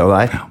det synes jeg jo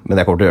det er. Men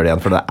jeg kommer til å gjøre det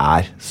igjen, for det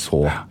er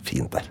så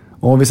fint der.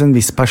 Og hvis en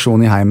viss person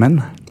i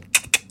heimen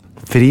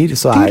frir,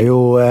 så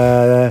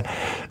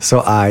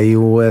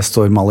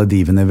står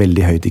Maledivene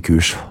veldig høyt i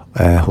kurs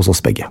hos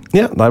oss begge.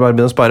 Ja, da er det bare å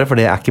begynne å spare, for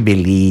det er ikke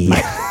billig.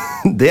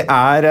 Det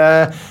er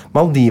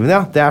Maldivene,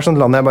 ja. Det er sånn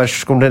land jeg bare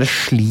kommer til å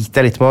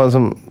slite litt med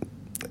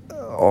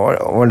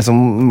og liksom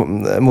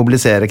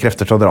mobilisere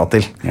krefter til å dra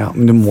til. Ja,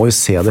 men du må jo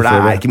se det. For det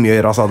er ikke mye å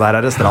gjøre, altså. Der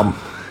er det strand.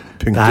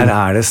 Punktum. Der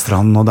er det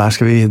strand, og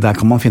der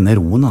kan man finne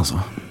roen,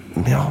 altså.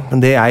 Ja,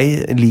 men det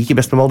jeg liker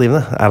best med Maldivene,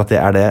 er at det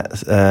er det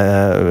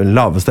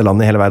laveste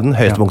landet i hele verden.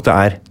 Høyeste punktet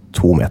er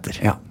 2 meter.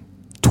 Ja.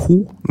 2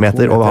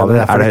 meter over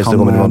havet er det høyeste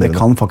kommer i Maldivene. Det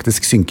kan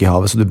faktisk synke i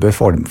havet, så du bør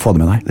få det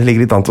med deg. Det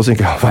ligger litt an til å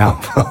synke i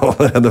havet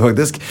allerede,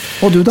 faktisk.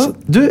 Og du da?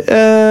 Du,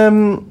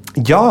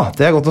 ja,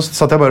 det er godt å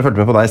satt jeg bare og følte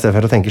med på deg i stedet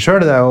for å tenke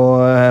selv. Det er jo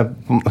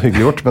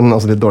hyggelig gjort, men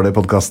også litt dårlig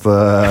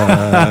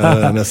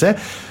podcastmessig.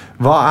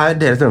 Hva er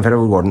deres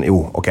drømmeferie? Hvor går den?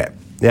 Jo, ok.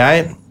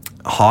 Jeg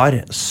har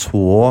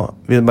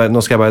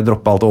nå skal jeg bare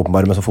droppe alt det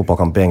åpenbare med sånn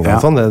fotballkamp i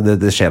England. Sånn.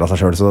 Det skjer av seg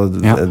selv, så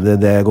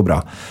det går bra.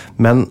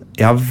 Men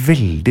jeg har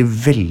veldig,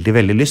 veldig,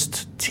 veldig lyst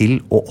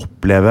til å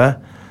oppleve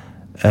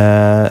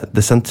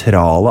det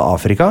sentrale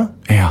Afrika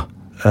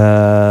på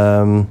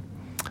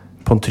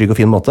en trygg og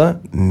fin måte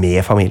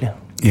med familie.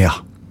 Ja,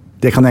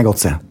 det kan jeg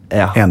godt se.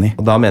 Enig.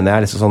 Og da mener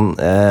jeg liksom sånn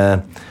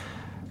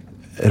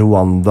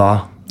Rwanda,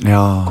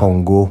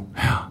 Kongo,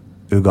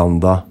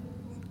 Uganda,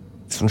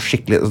 sånn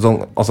skikkelig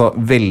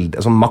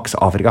sånn maks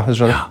Afrika, du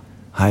skjønner?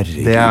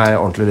 Herregud. Det har jeg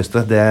ordentlig lyst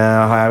til. Det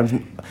har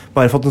jeg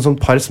bare fått en sånn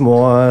par små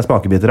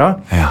smakebiter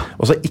av.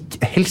 Og så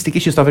helst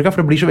ikke Kyst-Afrika,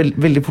 for det blir så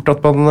veldig fort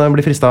at man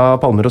blir fristet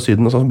av palmer og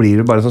syden, og så blir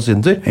det bare en sånn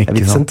sydentur. Det er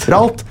litt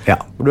sentralt,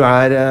 hvor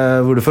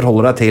du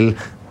forholder deg til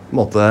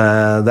måte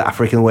the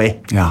African way.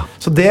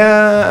 Så det,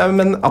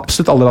 men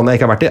absolutt alle land jeg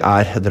ikke har vært i,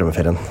 er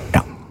drømmeferien.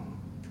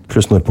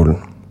 Pluss Nordpolen.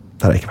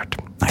 Der har jeg ikke vært.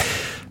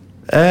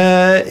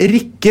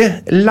 Rikke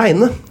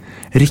Leine.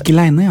 Rikke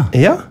Leine, ja.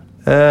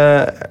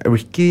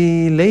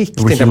 Ricky Lake.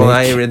 Ricky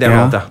Lake. Det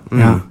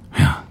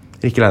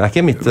Rikke Leine er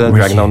ikke mitt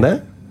dragnavn, det?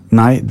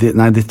 Nei,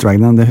 ditt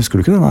dragnavn, det husker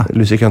du ikke det da?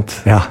 Lucy Cunt.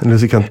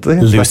 Lucy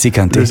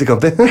Cunty.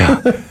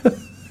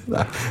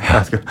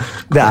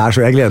 Det er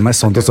så, jeg gleder meg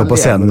sånn til å stå på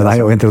scenen med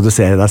deg og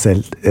introdusere deg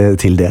selv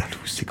til det.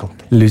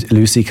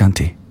 Lucy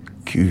Cunty.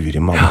 Guri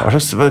mamma.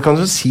 Kan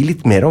du si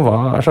litt mer om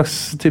hva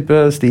slags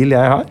type stil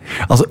jeg har?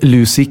 Altså,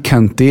 Lucy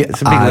Cunty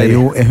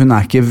hun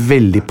er ikke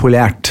veldig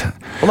polert.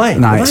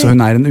 Nei, så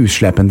hun er en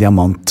uslepen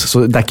diamant.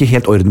 Så det er ikke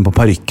helt orden på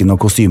parykken og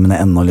kostymene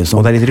ennå, liksom.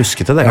 Og det er litt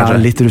ruskete, det, kanskje?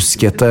 Ja, litt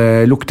ruskete.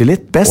 Lukter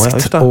litt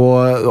best.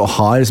 Og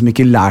har liksom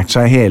ikke lært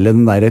seg hele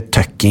den der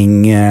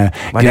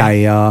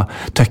tucking-greia.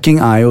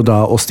 Tucking er jo da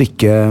å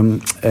stikke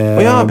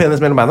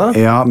penis mellom beina?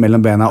 Ja,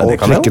 mellom beina, og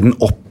trekke den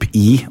opp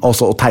i, og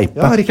teipe.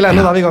 Ja, Rikke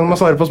Leine, da er vi i gang med å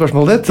svare på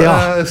spørsmålet ditt.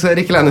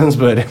 Rikke Leine, hun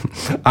spør: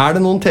 er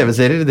det noen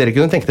TV-serier dere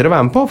kunne tenke dere å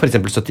være med på? For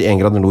eksempel 71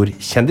 grader nord,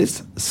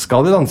 Kjendis,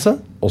 Skal vi danse,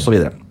 og så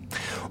videre.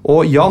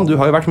 Og Jan, du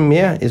har jo vært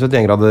med i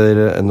 71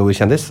 grader nord,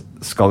 Kjendis,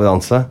 Skal vi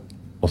danse,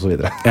 og så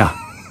videre.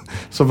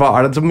 Så hva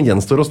er det som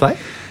gjenstår hos deg?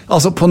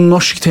 Altså, på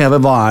norsk TV,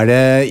 hva er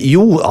det?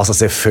 Jo, altså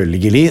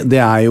selvfølgelig. Det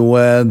er jo,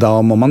 da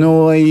må man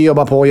jo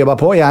jobbe på. Du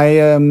har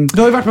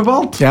jo vært med på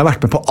alt. Jeg har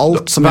vært med på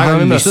alt som jeg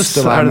har lyst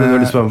til å være med. Er det det du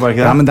har lyst til å være med på,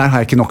 ikke det? Ja, men der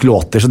har jeg ikke nok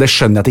låter, så det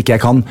skjønner jeg at ikke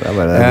jeg kan. Det er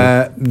bare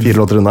 4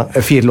 låter unna.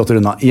 4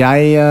 låter unna.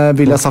 Jeg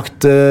ville ha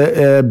sagt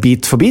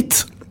Beat for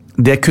beat.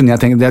 Det kunne jeg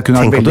tenkt, det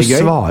kunne vært veldig gøy.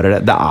 Tenk at du svarer det.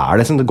 Det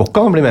går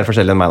ikke an å bli mer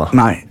forskjellig enn meg, da.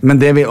 Nei,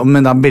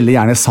 men da veldig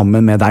gjerne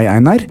sammen med deg,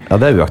 Einar. Ja,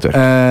 det er uaktuelt.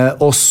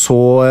 Og så,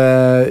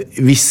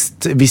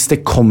 hvis det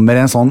kommer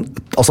en sånn,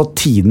 altså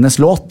tidenes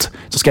låt,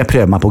 så skal jeg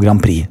prøve meg på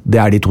Grand Prix. Det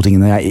er de 2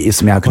 tingene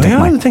som jeg har kunnet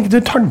tenke meg. Du tenker du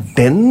tar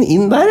den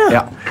inn der,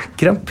 ja.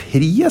 Grand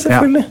Prix,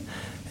 selvfølgelig.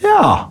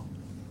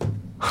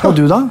 Og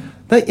du da?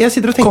 Jeg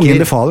sitter og tenker...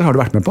 Kongen befaler, har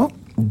du vært med på?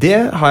 Det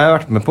har jeg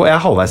vært med på. Jeg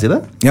er halvveis i det.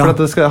 For at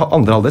det skal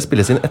andre halvdel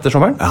spilles inn etter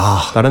sommeren.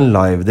 Da er det en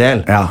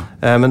live-del.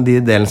 Men de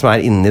delene som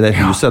er inne i det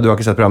huset, du har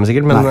ikke sett programmet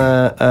sikkert, men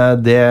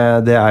det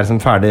er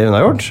liksom ferdig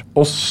unnagjort.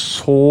 Og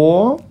så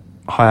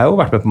har jeg jo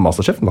vært med på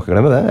Masterchef. Du må ikke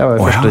glemme det. Jeg var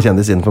jo første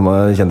kjendis inn på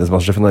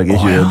Kjendis-Masterchef i Norge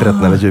i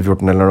 2013 eller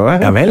 2014 eller noe.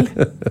 Ja vel.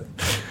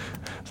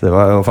 Så det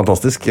var jo en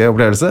fantastisk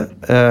opplevelse.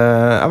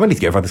 Det var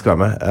litt gøy faktisk å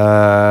være med.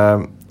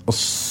 Og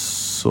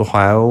så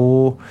har jeg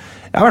jo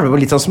Jeg har vært med på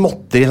litt sånn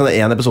småtter i sånn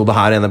en episode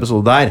her, en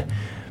episode der.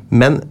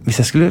 Men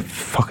hvis jeg skulle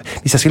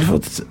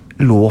fått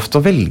lov til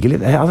å velge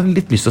litt, jeg hadde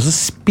litt lyst til å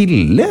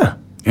spille.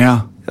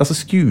 Ja. Altså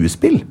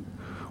skuespill.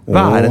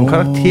 Være en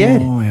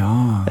karakter.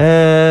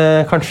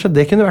 Kanskje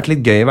det kunne vært litt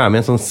gøy å være med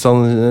i en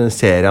sånn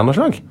serie av noe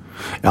slag.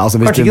 Ja,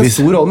 altså Kanskje ikke en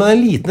stor rolle, men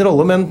en liten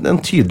rolle med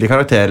en tydelig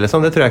karakter,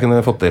 liksom. Det tror jeg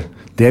kunne fått til.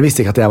 Det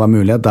visste ikke at jeg var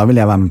mulig. Da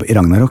ville jeg være med i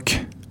Ragnarok.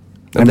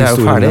 Men det er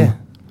jo ferdig.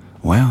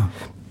 Ja.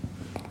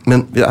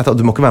 Men du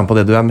må ikke være med på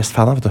det du er mest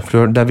fan av, vet du.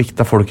 For det er viktig,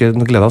 da får du ikke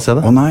noe glede av å se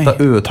det.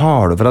 Da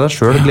tar du fra deg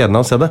selv gleden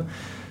av å se det.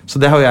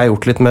 Så det har jeg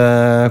gjort litt med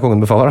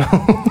Kongen befaler.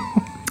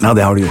 Ja,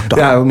 det har du gjort da.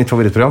 Det er jo mitt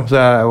favorittprogram.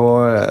 Så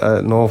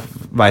nå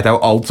vet jeg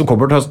jo alt som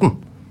kommer til høsten.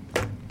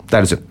 Det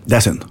er litt synd. Det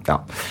er synd. Ja.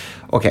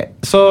 Ok,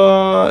 så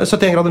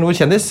 71 grader nord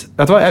kjendis.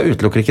 Vet du hva, jeg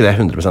utelukker ikke det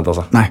 100%,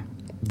 altså. Nei.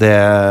 Det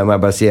må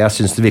jeg bare si. Jeg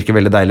synes det virker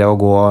veldig deilig å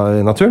gå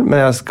i naturen, men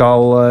jeg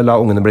skal la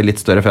ungene bli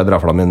litt større, for jeg drar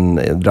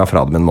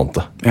fra dem en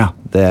måned. Ja.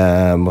 Det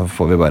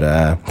får vi bare...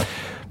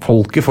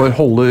 Folket får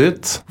holde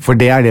ut. For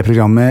det er det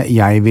programmet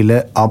jeg ville,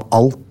 av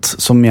alt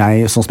som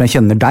jeg, sånn som jeg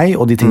kjenner deg,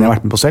 og de tingene jeg har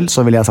vært med på selv,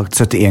 så ville jeg sagt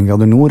 71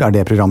 grader nord er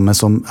det programmet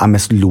som er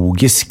mest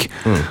logisk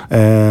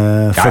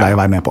for deg å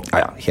være med på.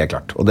 Ja, helt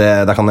klart. Og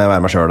der kan jeg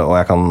være meg selv, og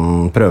jeg kan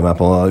prøve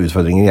meg på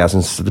utfordringer jeg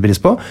synes setter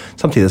pris på,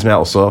 samtidig som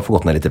jeg også får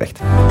gått ned litt i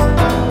vekt.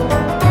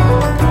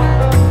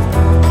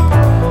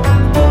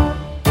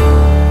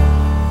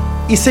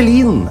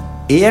 Iselin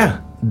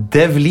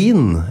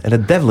Devlin, eller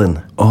Devlin.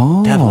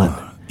 Devlin.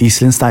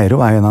 Iselin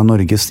Steiro er en av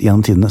Norges gjennom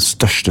tidene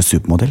største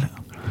supermodell.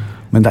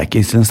 Men det er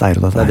ikke Iselin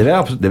Steiro dette. Nei,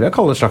 det vil jeg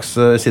kalle et slags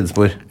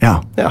sidespor.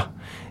 Ja.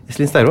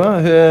 Iselin Steiro,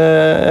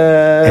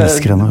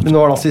 elsker henne. Nå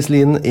er det altså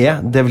Iselin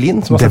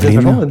Devlin som har sagt det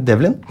spørsmål.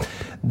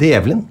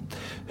 Devlin.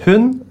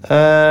 Hun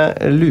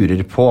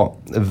lurer på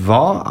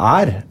hva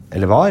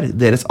var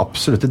deres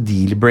absolutte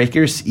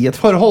deal-breakers i et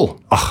forhold?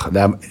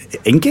 Det er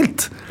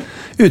enkelt.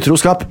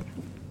 Utroskap.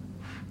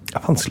 Det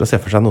er vanskelig å se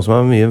for seg noe som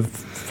er mye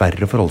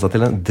verre å forholde seg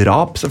til enn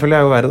drap. Selvfølgelig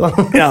er jo verre, da.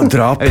 Ja,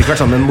 drap. Jeg vil ikke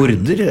vært sammen med en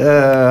morder.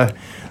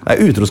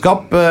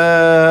 Utroskap.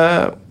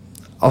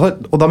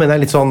 Og da mener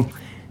jeg litt sånn,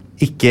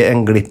 ikke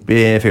en glipp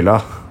i fylla,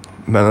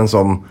 men en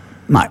sånn...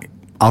 Nei,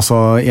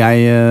 altså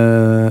jeg...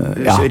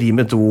 Ri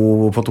med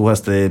på to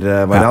hester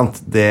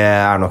variant. Det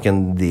er nok en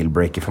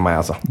deal-breaker for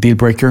meg, altså.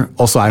 Deal-breaker.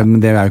 Og så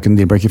det er jo ikke en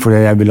deal-breaker, for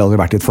jeg ville aldri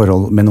vært i et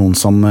forhold med noen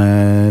som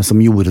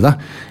gjorde det.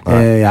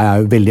 Jeg er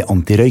jo veldig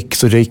anti-røyk,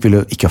 så røyk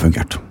ville jo ikke ha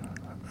funkert.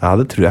 Ja,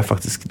 det tror jeg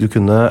faktisk du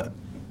kunne...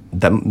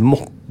 Det må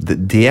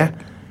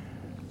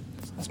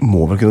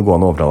vel kunne gå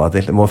an å overtale deg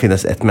til. Det må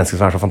finnes et menneske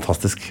som er så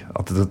fantastisk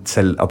at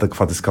det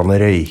faktisk kan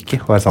røyke.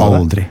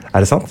 Aldri.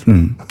 Er det sant?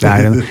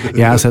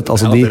 Jeg har sett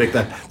altså det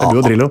er du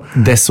og Drillo.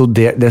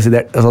 Desidert,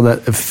 altså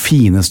det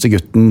fineste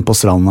gutten på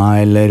stranda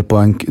eller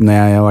når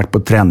jeg har vært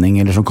på trening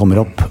eller som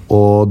kommer opp,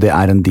 og det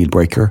er en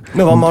deal-breaker.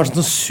 Men hva med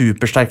en sånn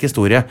supersterk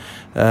historie?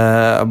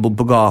 Bodd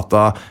på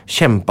gata,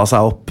 kjempet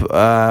seg opp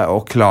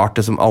og klart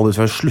det som alle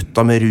utfører,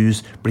 sluttet med rus,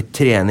 blitt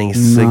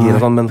treningsgir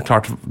og sånn, men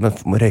klart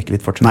må røyke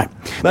litt fortsatt. Nei,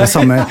 det er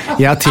samme.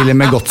 Jeg har til og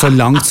med gått så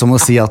langt som å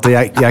si at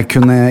jeg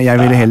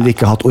ville heller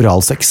ikke hatt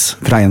oralsex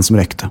fra en som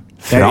røykte.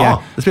 Det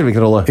spiller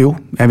ikke rolle. Jo,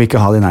 jeg vil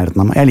ikke ha det i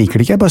nærheten av meg. Jeg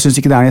liker det ikke, jeg bare synes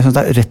ikke det er. Jeg synes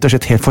det er rett og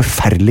slett helt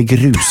forferdelig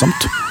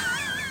grusomt.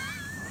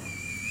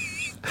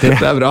 Det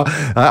er bra.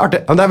 Det er artig.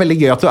 Men det er veldig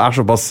gøy at du er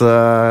såpass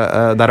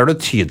der er du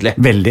tydelig.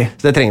 Veldig.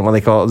 Så det trenger man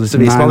ikke å,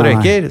 hvis man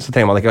røyker, så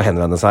trenger man ikke å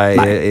henvende seg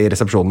i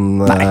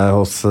resepsjonen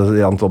hos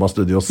Jan Thomas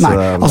Studios. Nei,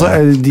 altså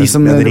de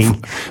som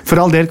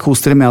for all del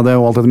kos dere med det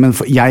og alt det, men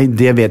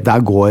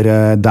der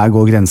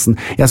går grensen.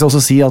 Jeg skal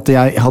også si at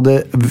jeg hadde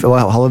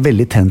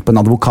veldig tent på en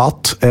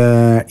advokat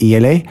i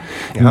LA.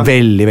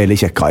 Veldig, veldig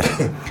kjekk kar.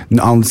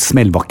 Han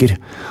smellbakker.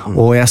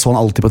 Og jeg så han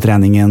alltid på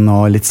treningen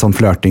og litt sånn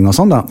flørting og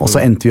sånn da. Og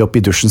så endte vi opp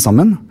i dusjen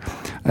sammen.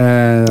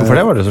 Hvorfor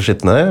det? Var det så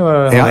skittende?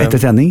 Ja, etter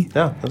trening.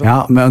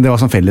 Men det var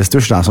sånn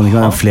fellesdusj da, sånn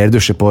ikke flere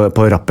dusjer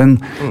på rappen.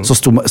 Så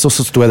sto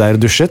jeg der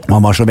og dusjet, og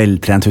han var så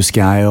veltrent, husker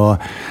jeg, og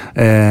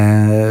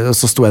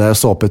så sto jeg der og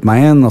såpet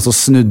meg igjen, og så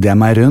snudde jeg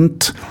meg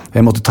rundt.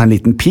 Jeg måtte ta en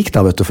liten pik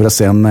da, vet du, for å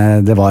se om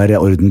det var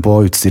orden på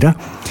utstyret.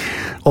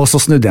 Og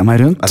så snudde jeg meg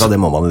rundt. Det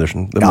må man i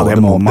dusjen.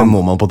 Det må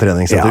man på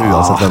treningssenter,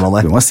 uansett hvem man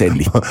er. Du må se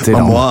litt.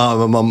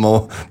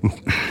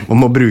 Man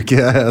må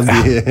bruke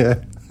de...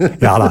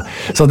 Ja da,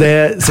 så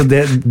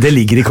det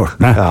ligger i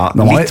kortene.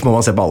 Litt må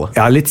man se på alle.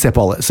 Ja, litt se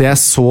på alle. Så jeg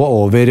så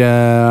over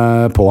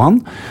på han,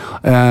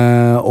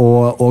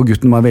 og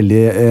gutten var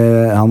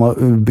han var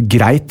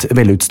greit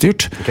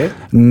velutstyrt,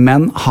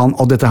 men han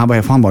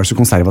var så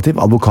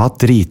konservativ, advokat,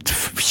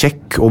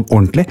 dritkjekk og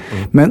ordentlig,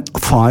 men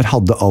far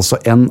hadde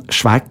altså en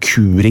svær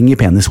kuring i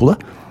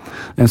penishodet.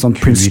 En sånn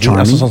Prince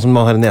Charming. Altså sånn som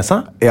man har i nesa?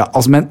 Ja,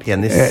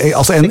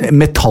 altså en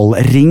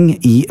metallring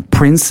i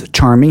Prince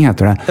Charming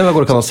heter det. Hva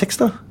går det ikke an å ha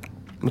sex da?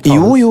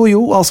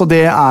 Jo, altså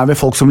det vel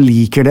folk som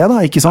liker det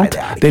da, ikke sant?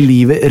 Nei, det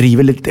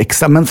river litt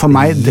ekstra, men for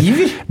meg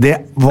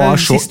det var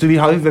så... Sist du vil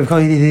ha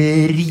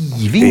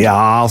riving?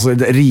 Ja, altså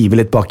rive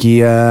litt bak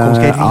i...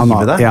 Skal jeg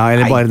rive det? Ja,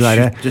 eller bare det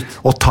der,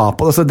 å ta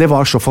på det. Altså, det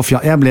var så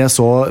jeg ble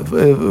så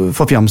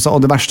forfjamset,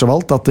 og det verste av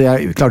alt, at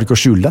jeg klarte ikke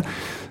å skjule det.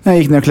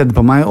 Jeg gikk ned og kledde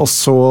på meg, og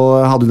så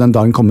hadde den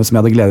dagen kommet som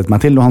jeg hadde gledet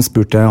meg til, og han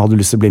spurte, hadde du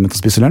lyst til å bli med til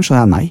å spise lunsj?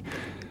 Og jeg nei.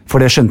 For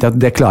det skjønte jeg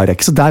at det klarer jeg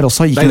ikke, så der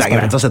også gikk det er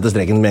greit å sette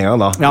streken med en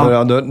gang da.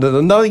 Ja.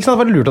 Da ikke sant,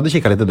 var det lurt at du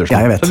kikket litt i dusjen.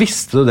 Ja, jeg vet. Så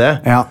visste du det.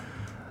 Ja.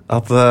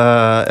 At,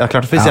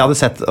 klart, hvis jeg hadde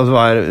sett at det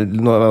var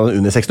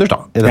unisex-dusj da,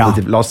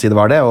 la oss si det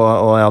var det,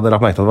 og jeg hadde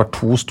lagt merke til at det var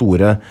 2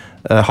 store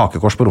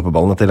hakekors på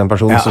rumpeballene til en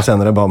person som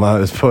senere ba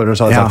meg ut for, og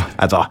så hadde jeg sagt,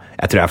 vet du hva,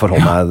 jeg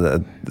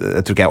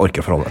tror ikke jeg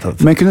orker å forholde meg til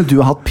det. Men kunne du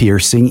ha hatt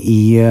piercing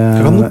i...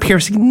 Du kan ha noe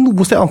piercing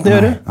noe sted annet enn i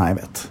øret. Nei, jeg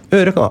vet.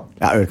 Øre kan du ha.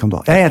 Ja, øre kan du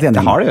ha. Jeg er helt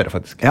enig. Jeg har det i øret,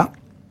 faktisk. Ja.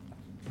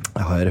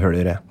 Jeg har hørt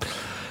det.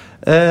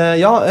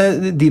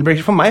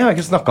 Dealbreaker for meg har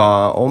jeg ikke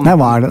snakket om. Nei,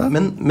 hva det da?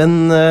 Men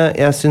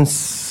jeg synes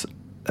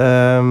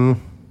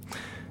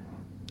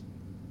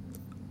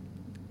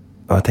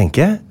hva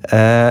tenker jeg?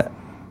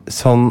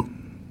 Sånn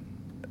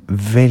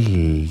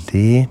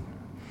veldig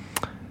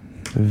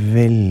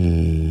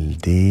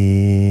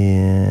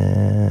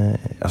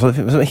altså,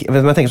 jeg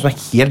tenker som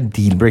helt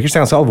dealbreakers, det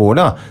er ganske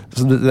alvorlig da.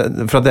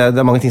 For det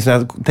er mange ting som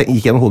jeg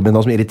gikk gjennom hodet mitt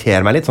nå som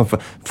irriterer meg litt, sånn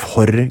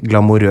for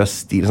glamorøs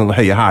stil, sånn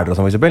høye hæler og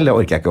sånn for eksempel, det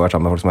orker jeg ikke å være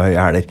sammen med folk som har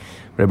høye hæler,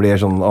 for det blir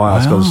sånn,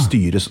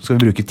 skal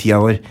vi bruke tida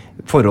vår,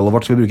 forholdet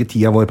vårt, skal vi bruke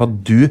tida vår på at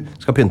du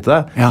skal pynte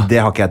deg, det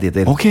har ikke jeg tid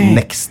til. Okay.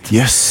 Next.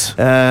 Yes.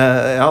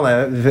 Nei,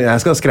 jeg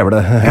skal skreve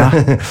det.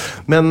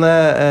 Men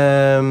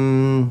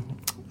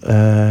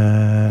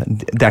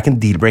det er ikke en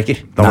dealbreaker.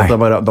 Da måtte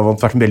det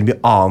vært veldig mye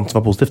annet som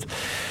var positivt.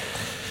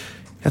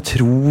 Jeg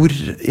tror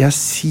jeg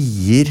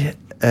sier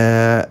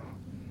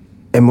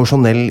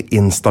emosjonell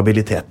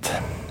instabilitet.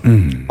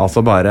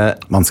 Altså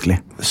bare vanskelig.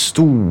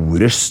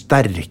 Store,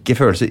 sterke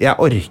følelser. Jeg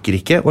orker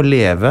ikke å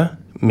leve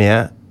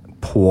med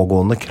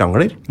pågående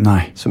krangler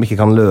som ikke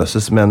kan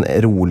løses med en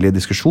rolig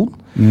diskusjon.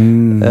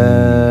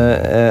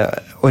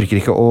 Orker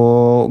ikke å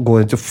gå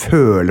rundt og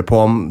føle på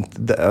om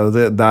det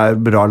er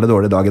bra eller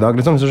dårlig dag i dag,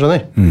 liksom, hvis du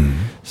skjønner.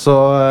 Så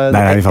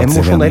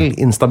emosjonell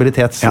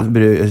instabilitet,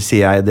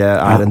 sier jeg, det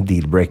er en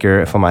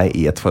dealbreaker for meg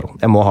i et forhold.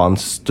 Jeg må ha en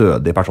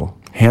stødig person.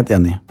 Helt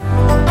enig.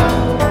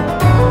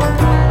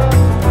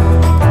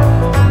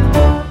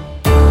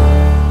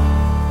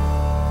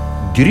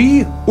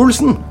 Gry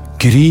Olsen.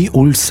 Gry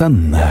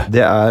Olsen.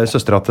 Det er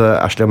søstera til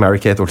Ashley og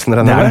Mary-Kate Olsen.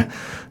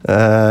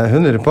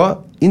 Hun lurer på,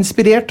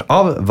 inspirert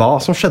av hva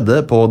som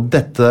skjedde på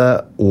dette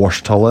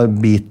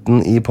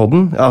årstallet-biten i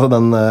podden, altså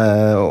den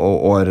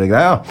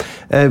årgreia,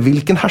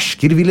 hvilken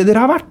hersker ville dere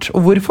ha vært,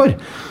 og hvorfor?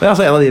 Det er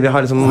altså en av de vi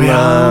har liksom...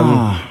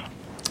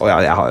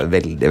 jeg har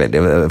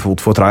veldig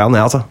fot for Trajan,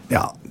 altså.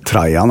 Ja,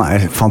 Trajan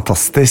er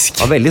fantastisk.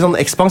 Ja, veldig sånn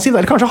ekspansiv.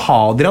 Eller kanskje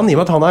Hadrian, i og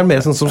med at han er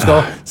mer sånn som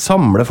skal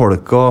samle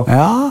folk. Og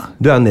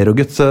du er jo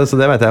Nero-gutt, så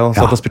det vet jeg jo.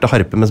 Satt og spilte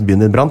harpe mens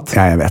byen din brant.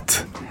 Ja, jeg vet.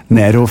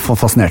 Nero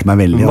fascinerte meg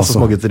veldig. Masse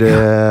smågutter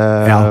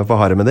på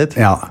haremet ditt.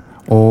 Ja,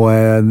 og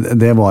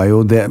det var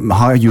jo det.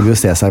 Har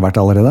Julius Caesar vært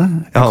allerede?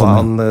 Ja,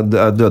 han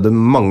døde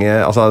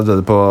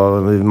på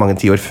mange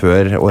 10 år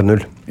før år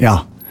 0. Ja,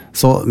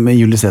 så med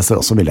Julius Caesar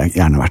også ville jeg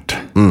gjerne vært.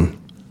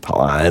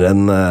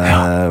 Han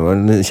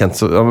er kjent,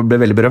 han ble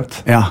veldig berømt.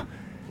 Ja.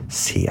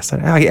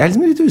 Caesar, jeg er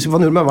liksom litt usikker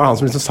på hva var han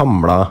som liksom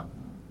samlet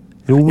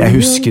Rome? Jeg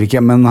husker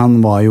ikke, men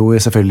han var jo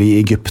selvfølgelig i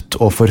Egypt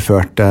og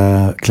forførte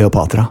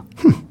Kleopatra.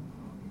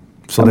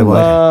 Så det var...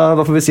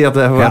 Da får vi si at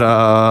det var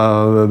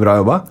bra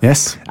jobba.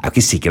 Yes. Jeg er jo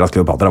ikke sikker at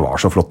Kleopatra var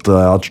så flott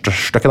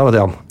støkken da, vet du,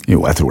 Jan? Jo,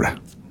 jeg tror det.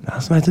 Ja,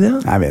 så vet du det, ja?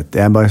 Jeg vet,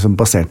 jeg er bare sånn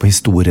basert på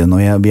historien, og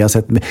vi har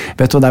sett...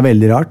 Vet du, det er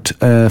veldig rart,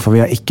 for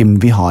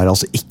vi har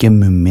altså ikke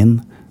mummien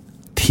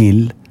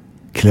til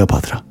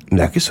Kleopatra. Men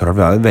det er ikke så rart,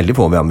 vi har veldig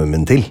få vi har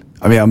mummien til.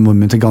 Ja, vi har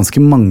mummien til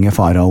ganske mange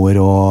faraoer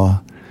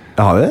og...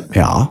 Ja, har vi det?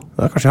 Ja.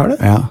 Kanskje jeg har det?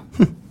 Ja.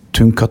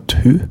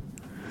 Tumkatu.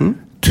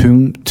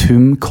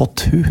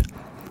 Tumkottu.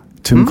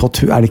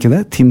 Tumkottu, er det ikke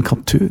det?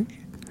 Timbuktu?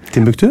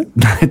 Timbuktu?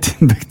 Nei,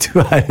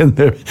 Timbuktu er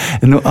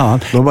noe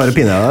annet. Nå bare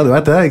pinner jeg deg, du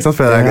vet det, ikke sant?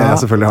 For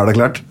jeg selvfølgelig har det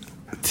klart.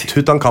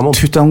 Tutankhamon.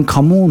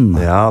 Tutankhamon.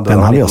 Ja,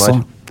 den har vi også.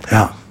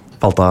 Ja.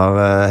 Falt av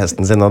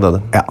hesten sin og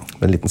døde. Ja.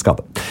 Med en liten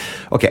skade.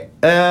 Ok,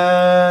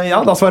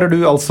 da svarer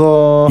du altså...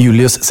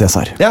 Julius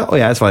Caesar. Ja, og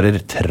jeg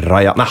svarer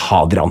Trajan. Nei,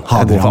 Hadrian.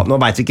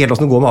 Nå vet vi ikke helt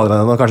hvordan det går med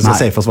Hadrian. Kanskje det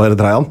er safe å svare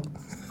Trajan.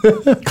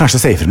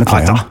 Kanskje safer med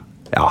Trajan.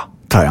 Ja.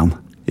 Trajan.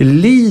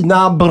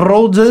 Lina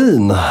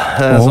Brodin,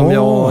 som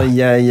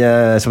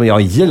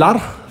jeg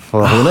gillar,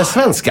 for hun er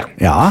svenska.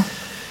 Ja.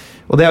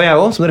 Og det er jeg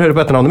også, som dere hører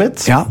på etternavnet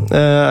mitt. Ja.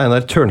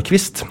 Einar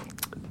Törnqvist.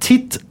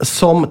 Titt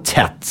som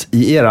tätt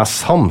i era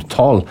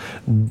samtal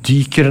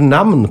dyker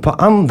namn på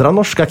andra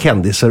norska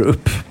kändisar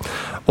upp.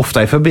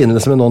 Ofta i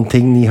förbindelse med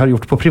någonting ni har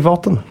gjort på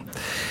privaten.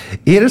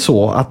 Är det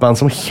så att man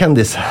som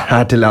kändis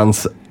här till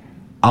lands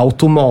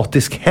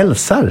automatisk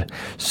hälsar,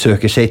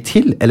 söker sig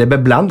till eller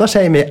beblandar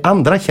sig med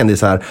andra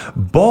kändisar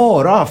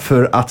bara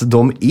för att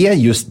de är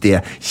just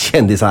det,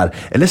 kändisar,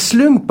 eller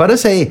slumpar det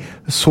sig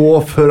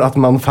så för att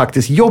man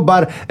faktiskt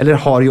jobbar eller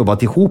har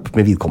jobbat ihop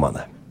med vidkommande?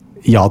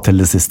 Ja til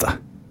det siste.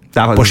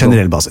 På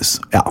generell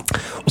basis, ja.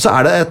 Og så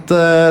det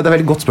det et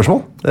veldig godt spørsmål.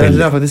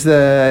 Det faktisk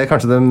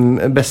kanskje det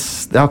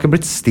beste. Jeg har ikke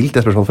blitt stilt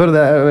det spørsmålet før.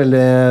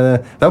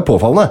 Det jo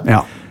påfallende.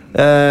 Ja.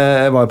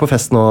 Jeg var jo på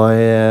fest nå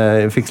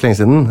fikk så lenge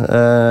siden,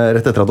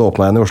 rett etter at det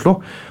åpnet igjen i Oslo.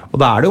 Og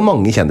da det jo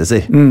mange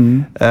kjendiser.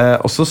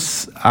 Og så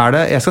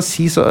det, jeg skal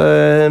si så,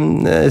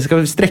 jeg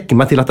skal strekke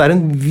meg til at det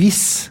en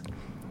viss,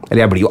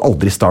 eller jeg blir jo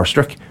aldri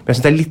starstruck, men jeg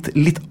synes det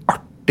litt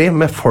artig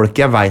med folk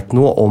jeg vet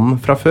noe om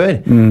fra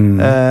før.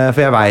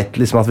 For jeg vet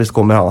liksom at hvis det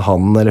kommer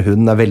han eller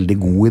hun veldig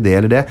god idé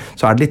eller det,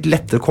 så det litt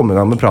lettere å komme i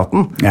gang med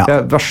praten. Ja.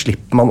 Da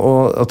slipper man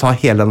å ta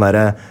hele den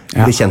der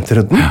bli kjent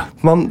rundt den.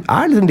 Man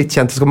liksom litt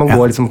kjent, så skal man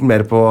gå liksom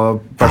mer på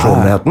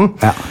personligheten.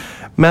 Ja.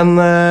 Men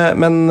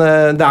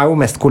det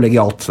jo mest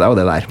kollegialt, det jo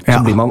det der. Så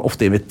blir man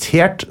ofte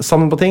invitert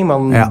sammen på ting,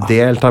 man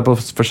deltar på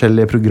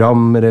forskjellige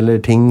programmer eller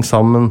ting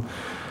sammen.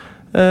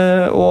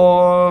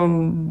 Og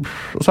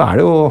så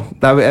det jo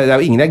det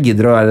jo ingen jeg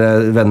gidder å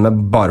være venn med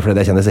bare fordi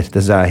jeg kjenner selv.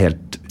 Det synes jeg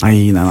helt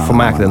nei, for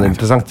meg ikke det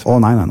interessant.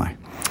 Nei.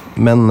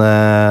 Men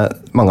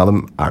mange av dem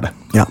det.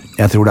 Ja,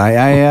 jeg tror det.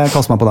 Jeg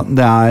kaster meg på den.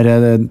 Det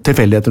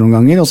tilfeldigheter noen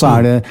ganger, og så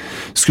det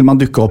skulle man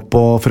dukke opp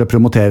for å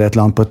promotere et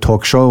eller annet på et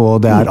talkshow, og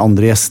det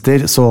andre gjester,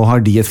 så har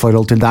de et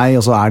forhold til deg,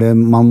 og så det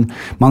man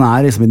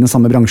liksom i den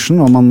samme bransjen,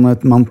 og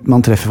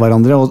man treffer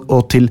hverandre,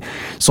 og til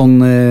sånn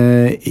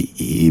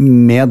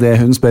med det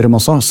hun spør om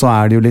også, så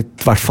det jo litt,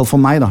 i hvert fall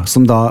for meg da,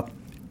 som da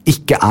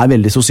ikke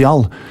veldig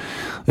sosial.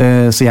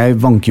 Så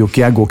jeg vanker jo ikke,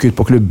 jeg går ikke ut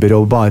på klubber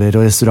og barer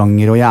og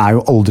restauranter, og jeg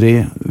jo aldri,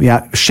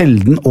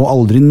 sjelden og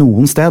aldri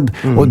noen sted,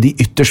 og de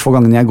ytterst få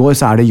gangene jeg går,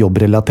 så det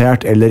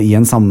jobbrelatert eller i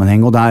en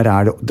sammenheng, og da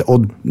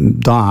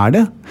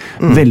det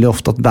veldig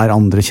ofte at det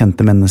andre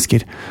kjente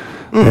mennesker.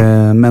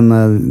 Men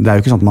det jo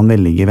ikke sånn at man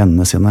velger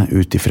vennene sine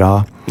ut ifra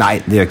Nei,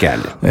 det gjør ikke jeg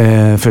heller.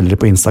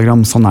 Følgere på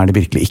Instagram, sånn det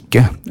virkelig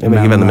ikke. Jeg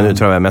velger vennene mine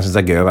ut fra hvem jeg synes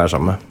det gøy å være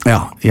sammen med.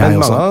 Ja, jeg men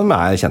også. Mange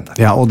av dem kjente.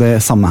 Ja, og det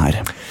samme her.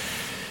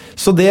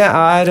 Så det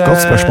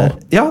Godt spørsmål.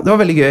 Ja, det var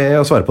veldig gøy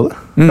å svare på det.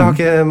 Jeg har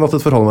ikke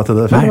måttet forholde meg til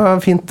det før. Det var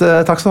fint.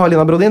 Takk skal du ha,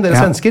 Lina Brodin. Dere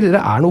svensker,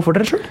 dere noe for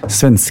dere selv.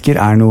 Svensker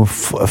noe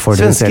for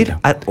dere selv.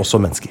 Svensker også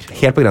mennesker.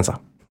 Helt på grensa.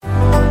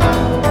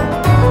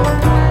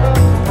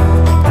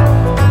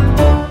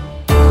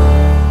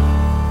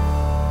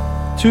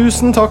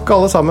 Tusen takk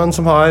alle sammen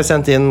som har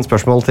sendt inn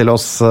spørsmål til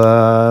oss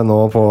nå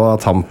på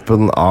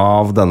tampen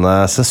av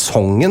denne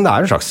sesongen. Det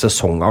en slags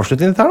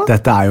sesongavslutning dette her da?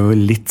 Dette jo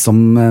litt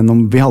som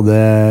når vi hadde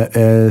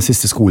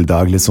siste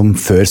skoledag liksom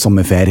før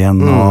sommerferien,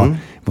 og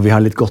hvor vi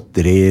har litt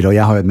godterier, og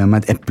jeg har med meg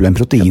et eple og en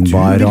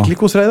proteinbar. Du virkelig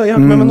koser deg i dag. Jeg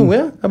har ikke med meg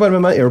noe. Jeg bare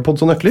med meg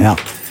AirPods og nøkler. Ja.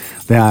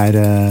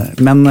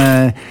 Men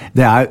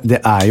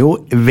det jo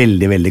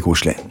veldig, veldig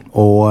koselig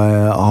å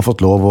ha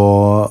fått lov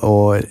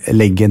å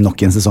legge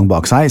nok en sesong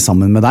bak seg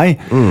sammen med deg,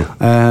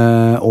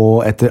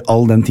 og etter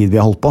all den tid vi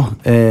har holdt på,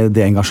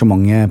 det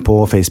engasjementet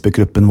på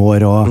Facebook-gruppen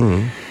vår,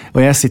 og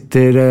jeg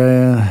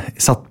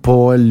satt på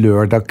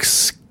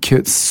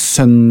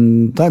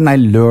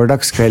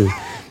lørdagskveld,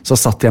 så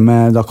satt jeg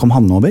da kom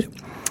Hanne over,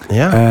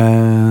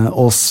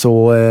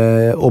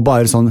 og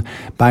bare sånn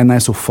beina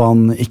i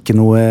sofaen, ikke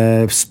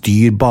noe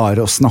styr,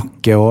 bare å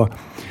snakke, og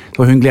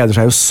hun gleder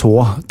seg jo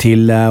så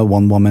til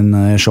One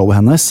Woman showet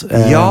hennes.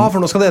 Ja, for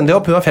nå skal det endelig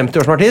opp. Hun 50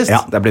 år som artist.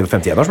 Det blir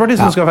 51 år som artist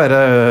hun skal feire.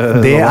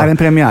 Det en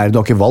premiere, du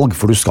har ikke valg,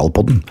 for du skal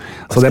på den.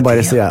 Så det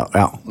bare sier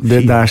jeg,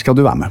 der skal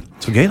du være med.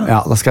 Så gøy da. Ja,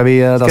 da skal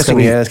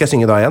jeg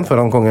synge da igjen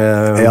foran konge?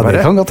 Ja,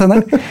 det kan godt hende.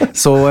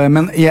 Så,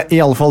 men i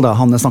alle fall da,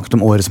 han snakket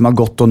om året som har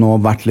gått, og nå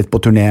vært litt på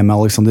turné med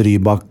Alexander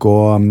Rybak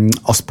og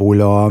Aspol,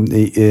 og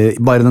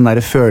bare den der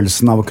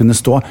følelsen av å kunne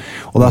stå.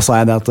 Og da sa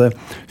jeg det at,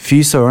 fy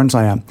søren, sa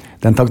jeg,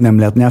 den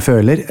takknemligheten jeg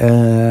føler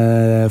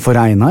for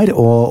Einar,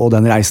 og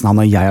den reisen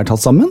han og jeg har tatt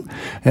sammen,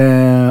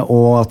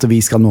 og at vi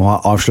skal nå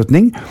ha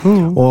avslutning,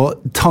 og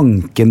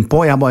tanken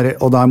på,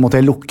 og da måtte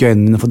jeg lukke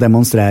øynene for å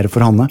demonstrere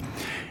for Hanne,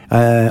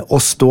 å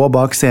stå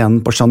bak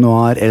scenen på Chat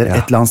Noir eller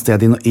et eller annet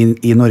sted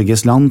i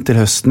Norges land til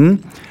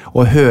høsten,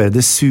 og høre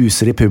det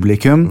suser i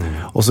publikum,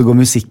 og så går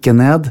musikken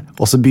ned,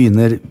 og så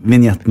begynner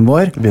vignetten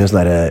vår. Det begynner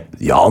sånn der,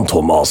 Jan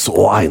Thomas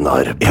og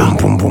Einar, et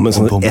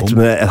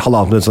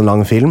halvannet minutt sånn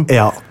lang film.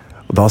 Ja.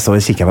 Og da står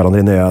vi og kikker hverandre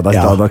inn i øya, da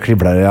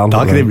kribler det, Jan.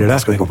 Da kribler det.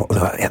 Skal vi gå på, en,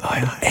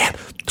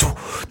 to,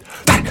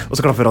 der! Og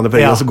så klapper hverandre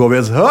på øya, og så går vi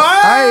og så,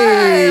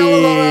 hei!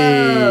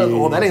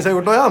 Det lenge siden jeg har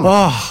gjort nå, Jan.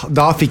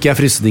 Da fikk jeg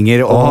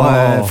frysninger,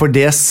 for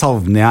det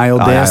savner jeg,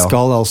 og det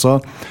skal altså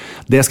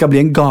Det skal bli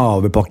en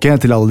gavepakke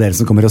til alle dere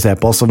som kommer og ser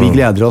på oss, og vi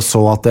gleder oss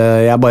så at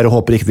jeg bare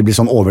håper ikke det blir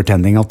sånn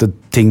overtenning at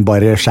ting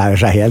bare skjærer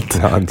seg helt.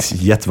 Ja,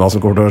 gjett hva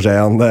som kommer til å skje,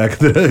 Jan. Jeg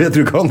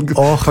tror ikke han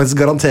kan faktisk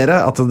garantere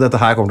at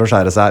dette her kommer til å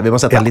skjære seg. Vi må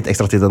sette litt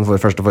ekstra tid den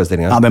første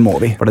forestillingen. Ja, det må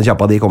vi. For den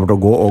kjappa de kommer til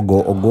å gå og gå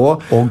og gå.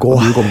 Og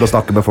du kommer til å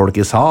snakke med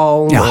folk i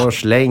salen og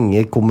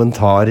slenge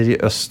kommentarer i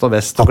øst og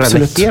vest. Og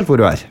glemme helt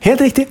hvor du er.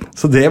 Helt riktig.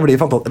 Så det blir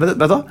fantastisk.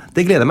 Vet du hva?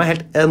 Det gleder meg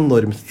helt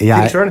enormt til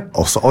selv.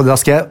 Også, og da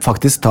skal jeg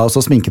faktisk ta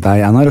og sminke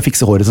deg, Einar, og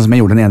fikse håret sånn som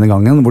jeg gjorde den ene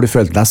gangen, hvor du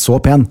følte deg så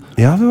pen.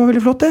 Ja, det var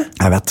veldig flott, det.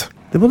 Jeg vet.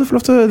 Det var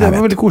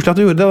veldig koselig at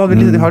du gjorde det.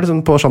 De har det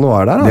sånn på Chat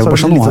Noir der. Det var på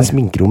Chat Noir. Litt sånn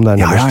sminkerom der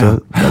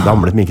nederst. Det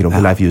gamle sminkerom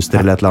til Leif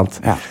Juster eller et eller annet.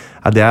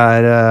 Ja, det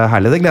er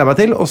herlig. Det gleder jeg meg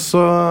til. Og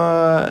så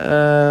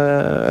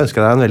ønsker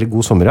jeg deg en veldig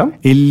god sommer, Jan.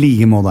 I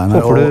like måte,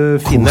 Einar. Håper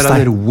du finner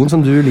den roen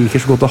som du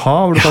liker så godt å ha,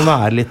 hvor du kan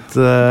være litt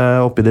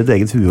oppi ditt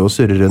eget hue og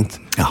surre rundt.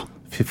 Ja.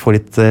 Få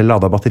litt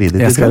lada batteriet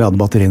ditt. Jeg skal lade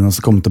batteriene og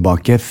så komme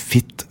tilbake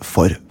fit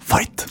for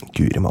fight.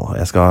 Guri malla.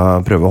 Jeg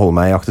skal prøve å holde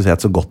meg i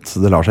aktivitet så godt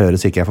det lar seg gjøre,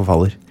 så ikke jeg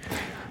forfaller.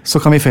 Så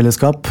kan vi i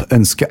fellesskap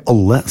ønske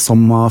alle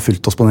som har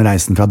fulgt oss på denne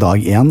reisen fra dag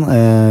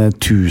 1,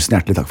 tusen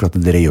hjertelig takk for at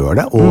dere gjør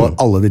det, og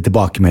alle de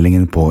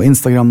tilbakemeldingene på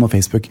Instagram og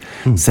Facebook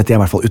setter jeg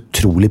i hvert fall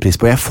utrolig pris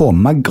på. Jeg får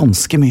med meg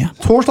ganske mye.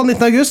 Torsdag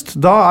 19. august,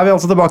 da er vi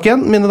altså tilbake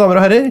igjen, mine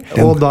damer og herrer,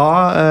 og da,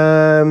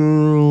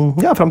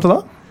 frem til da,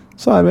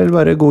 så er det vel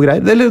bare gode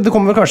greier. Det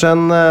kommer vel kanskje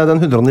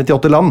den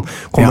 198 land,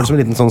 kommer som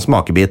en liten sånn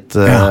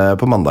smakebit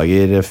på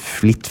mandager,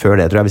 litt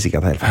før det, tror jeg, hvis ikke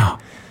jeg tar helt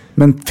feil.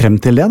 Men frem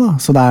til det da,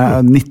 så det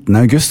er 19.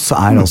 august, så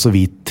er altså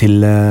vi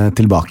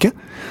tilbake.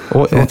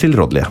 Og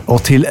tilrådelige. Og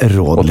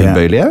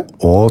tilbøyelige.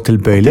 Og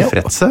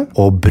tilfredse.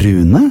 Og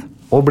brune.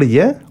 Og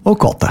blige. Og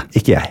kåte.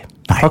 Ikke jeg.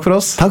 Nei. Takk for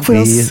oss. Takk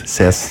for oss. Vi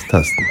ses til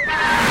høsten.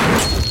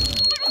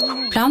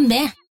 Plan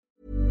B.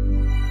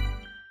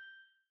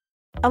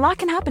 A lot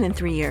can happen in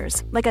 3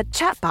 years, like a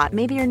chatbot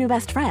may be your new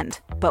best friend.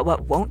 But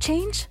what won't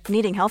change?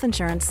 Needing health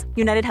insurance.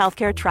 United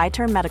Healthcare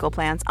Tri-Term Medical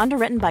Plans,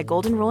 underwritten by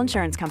Golden Rule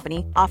Insurance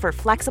Company, offer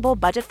flexible,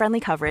 budget-friendly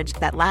coverage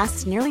that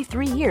lasts nearly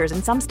 3 years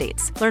in some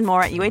states. Learn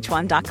more at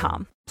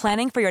uh1.com.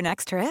 Planning for your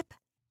next trip?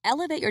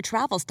 Elevate your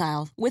travel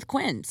style with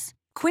Quince.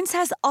 Quince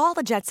has all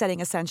the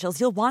jet-setting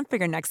essentials you'll want for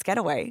your next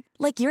getaway,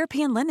 like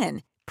European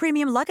linen,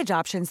 premium luggage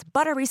options,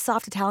 buttery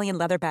soft Italian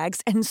leather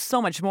bags, and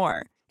so much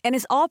more. And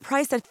is all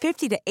priced at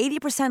 50 to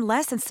 80%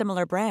 less than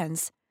similar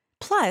brands.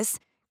 Plus,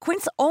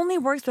 Quince only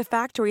works with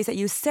factories that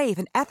use safe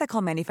and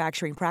ethical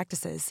manufacturing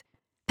practices.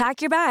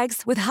 Pack your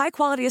bags with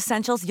high-quality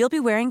essentials you'll be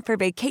wearing for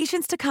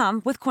vacations to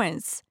come with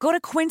Quince. Go to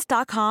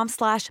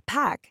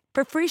quince.com/pack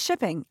for free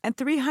shipping and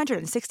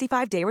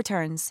 365-day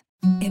returns.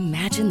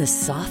 Imagine the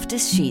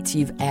softest sheets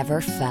you've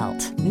ever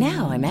felt.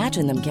 Now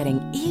imagine them getting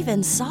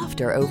even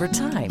softer over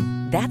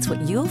time. That's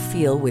what you'll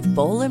feel with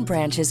Boll &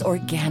 Branch's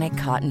organic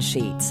cotton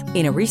sheets.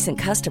 In a recent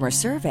customer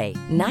survey,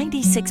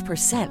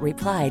 96%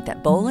 replied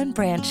that Boll &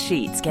 Branch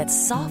sheets get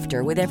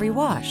softer with every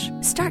wash.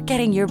 Start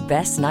getting your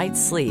best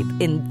night's sleep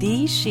in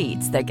these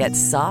sheets that get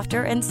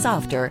softer and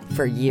softer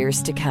for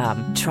years to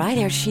come. Try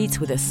their sheets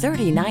with a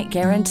 30-night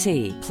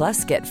guarantee.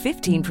 Plus, get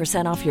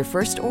 15% off your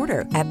first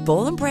order at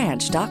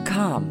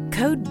bollandbranch.com.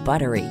 Code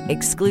BUTTERY.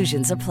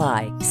 Exclusions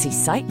apply. See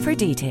site for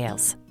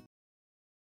details.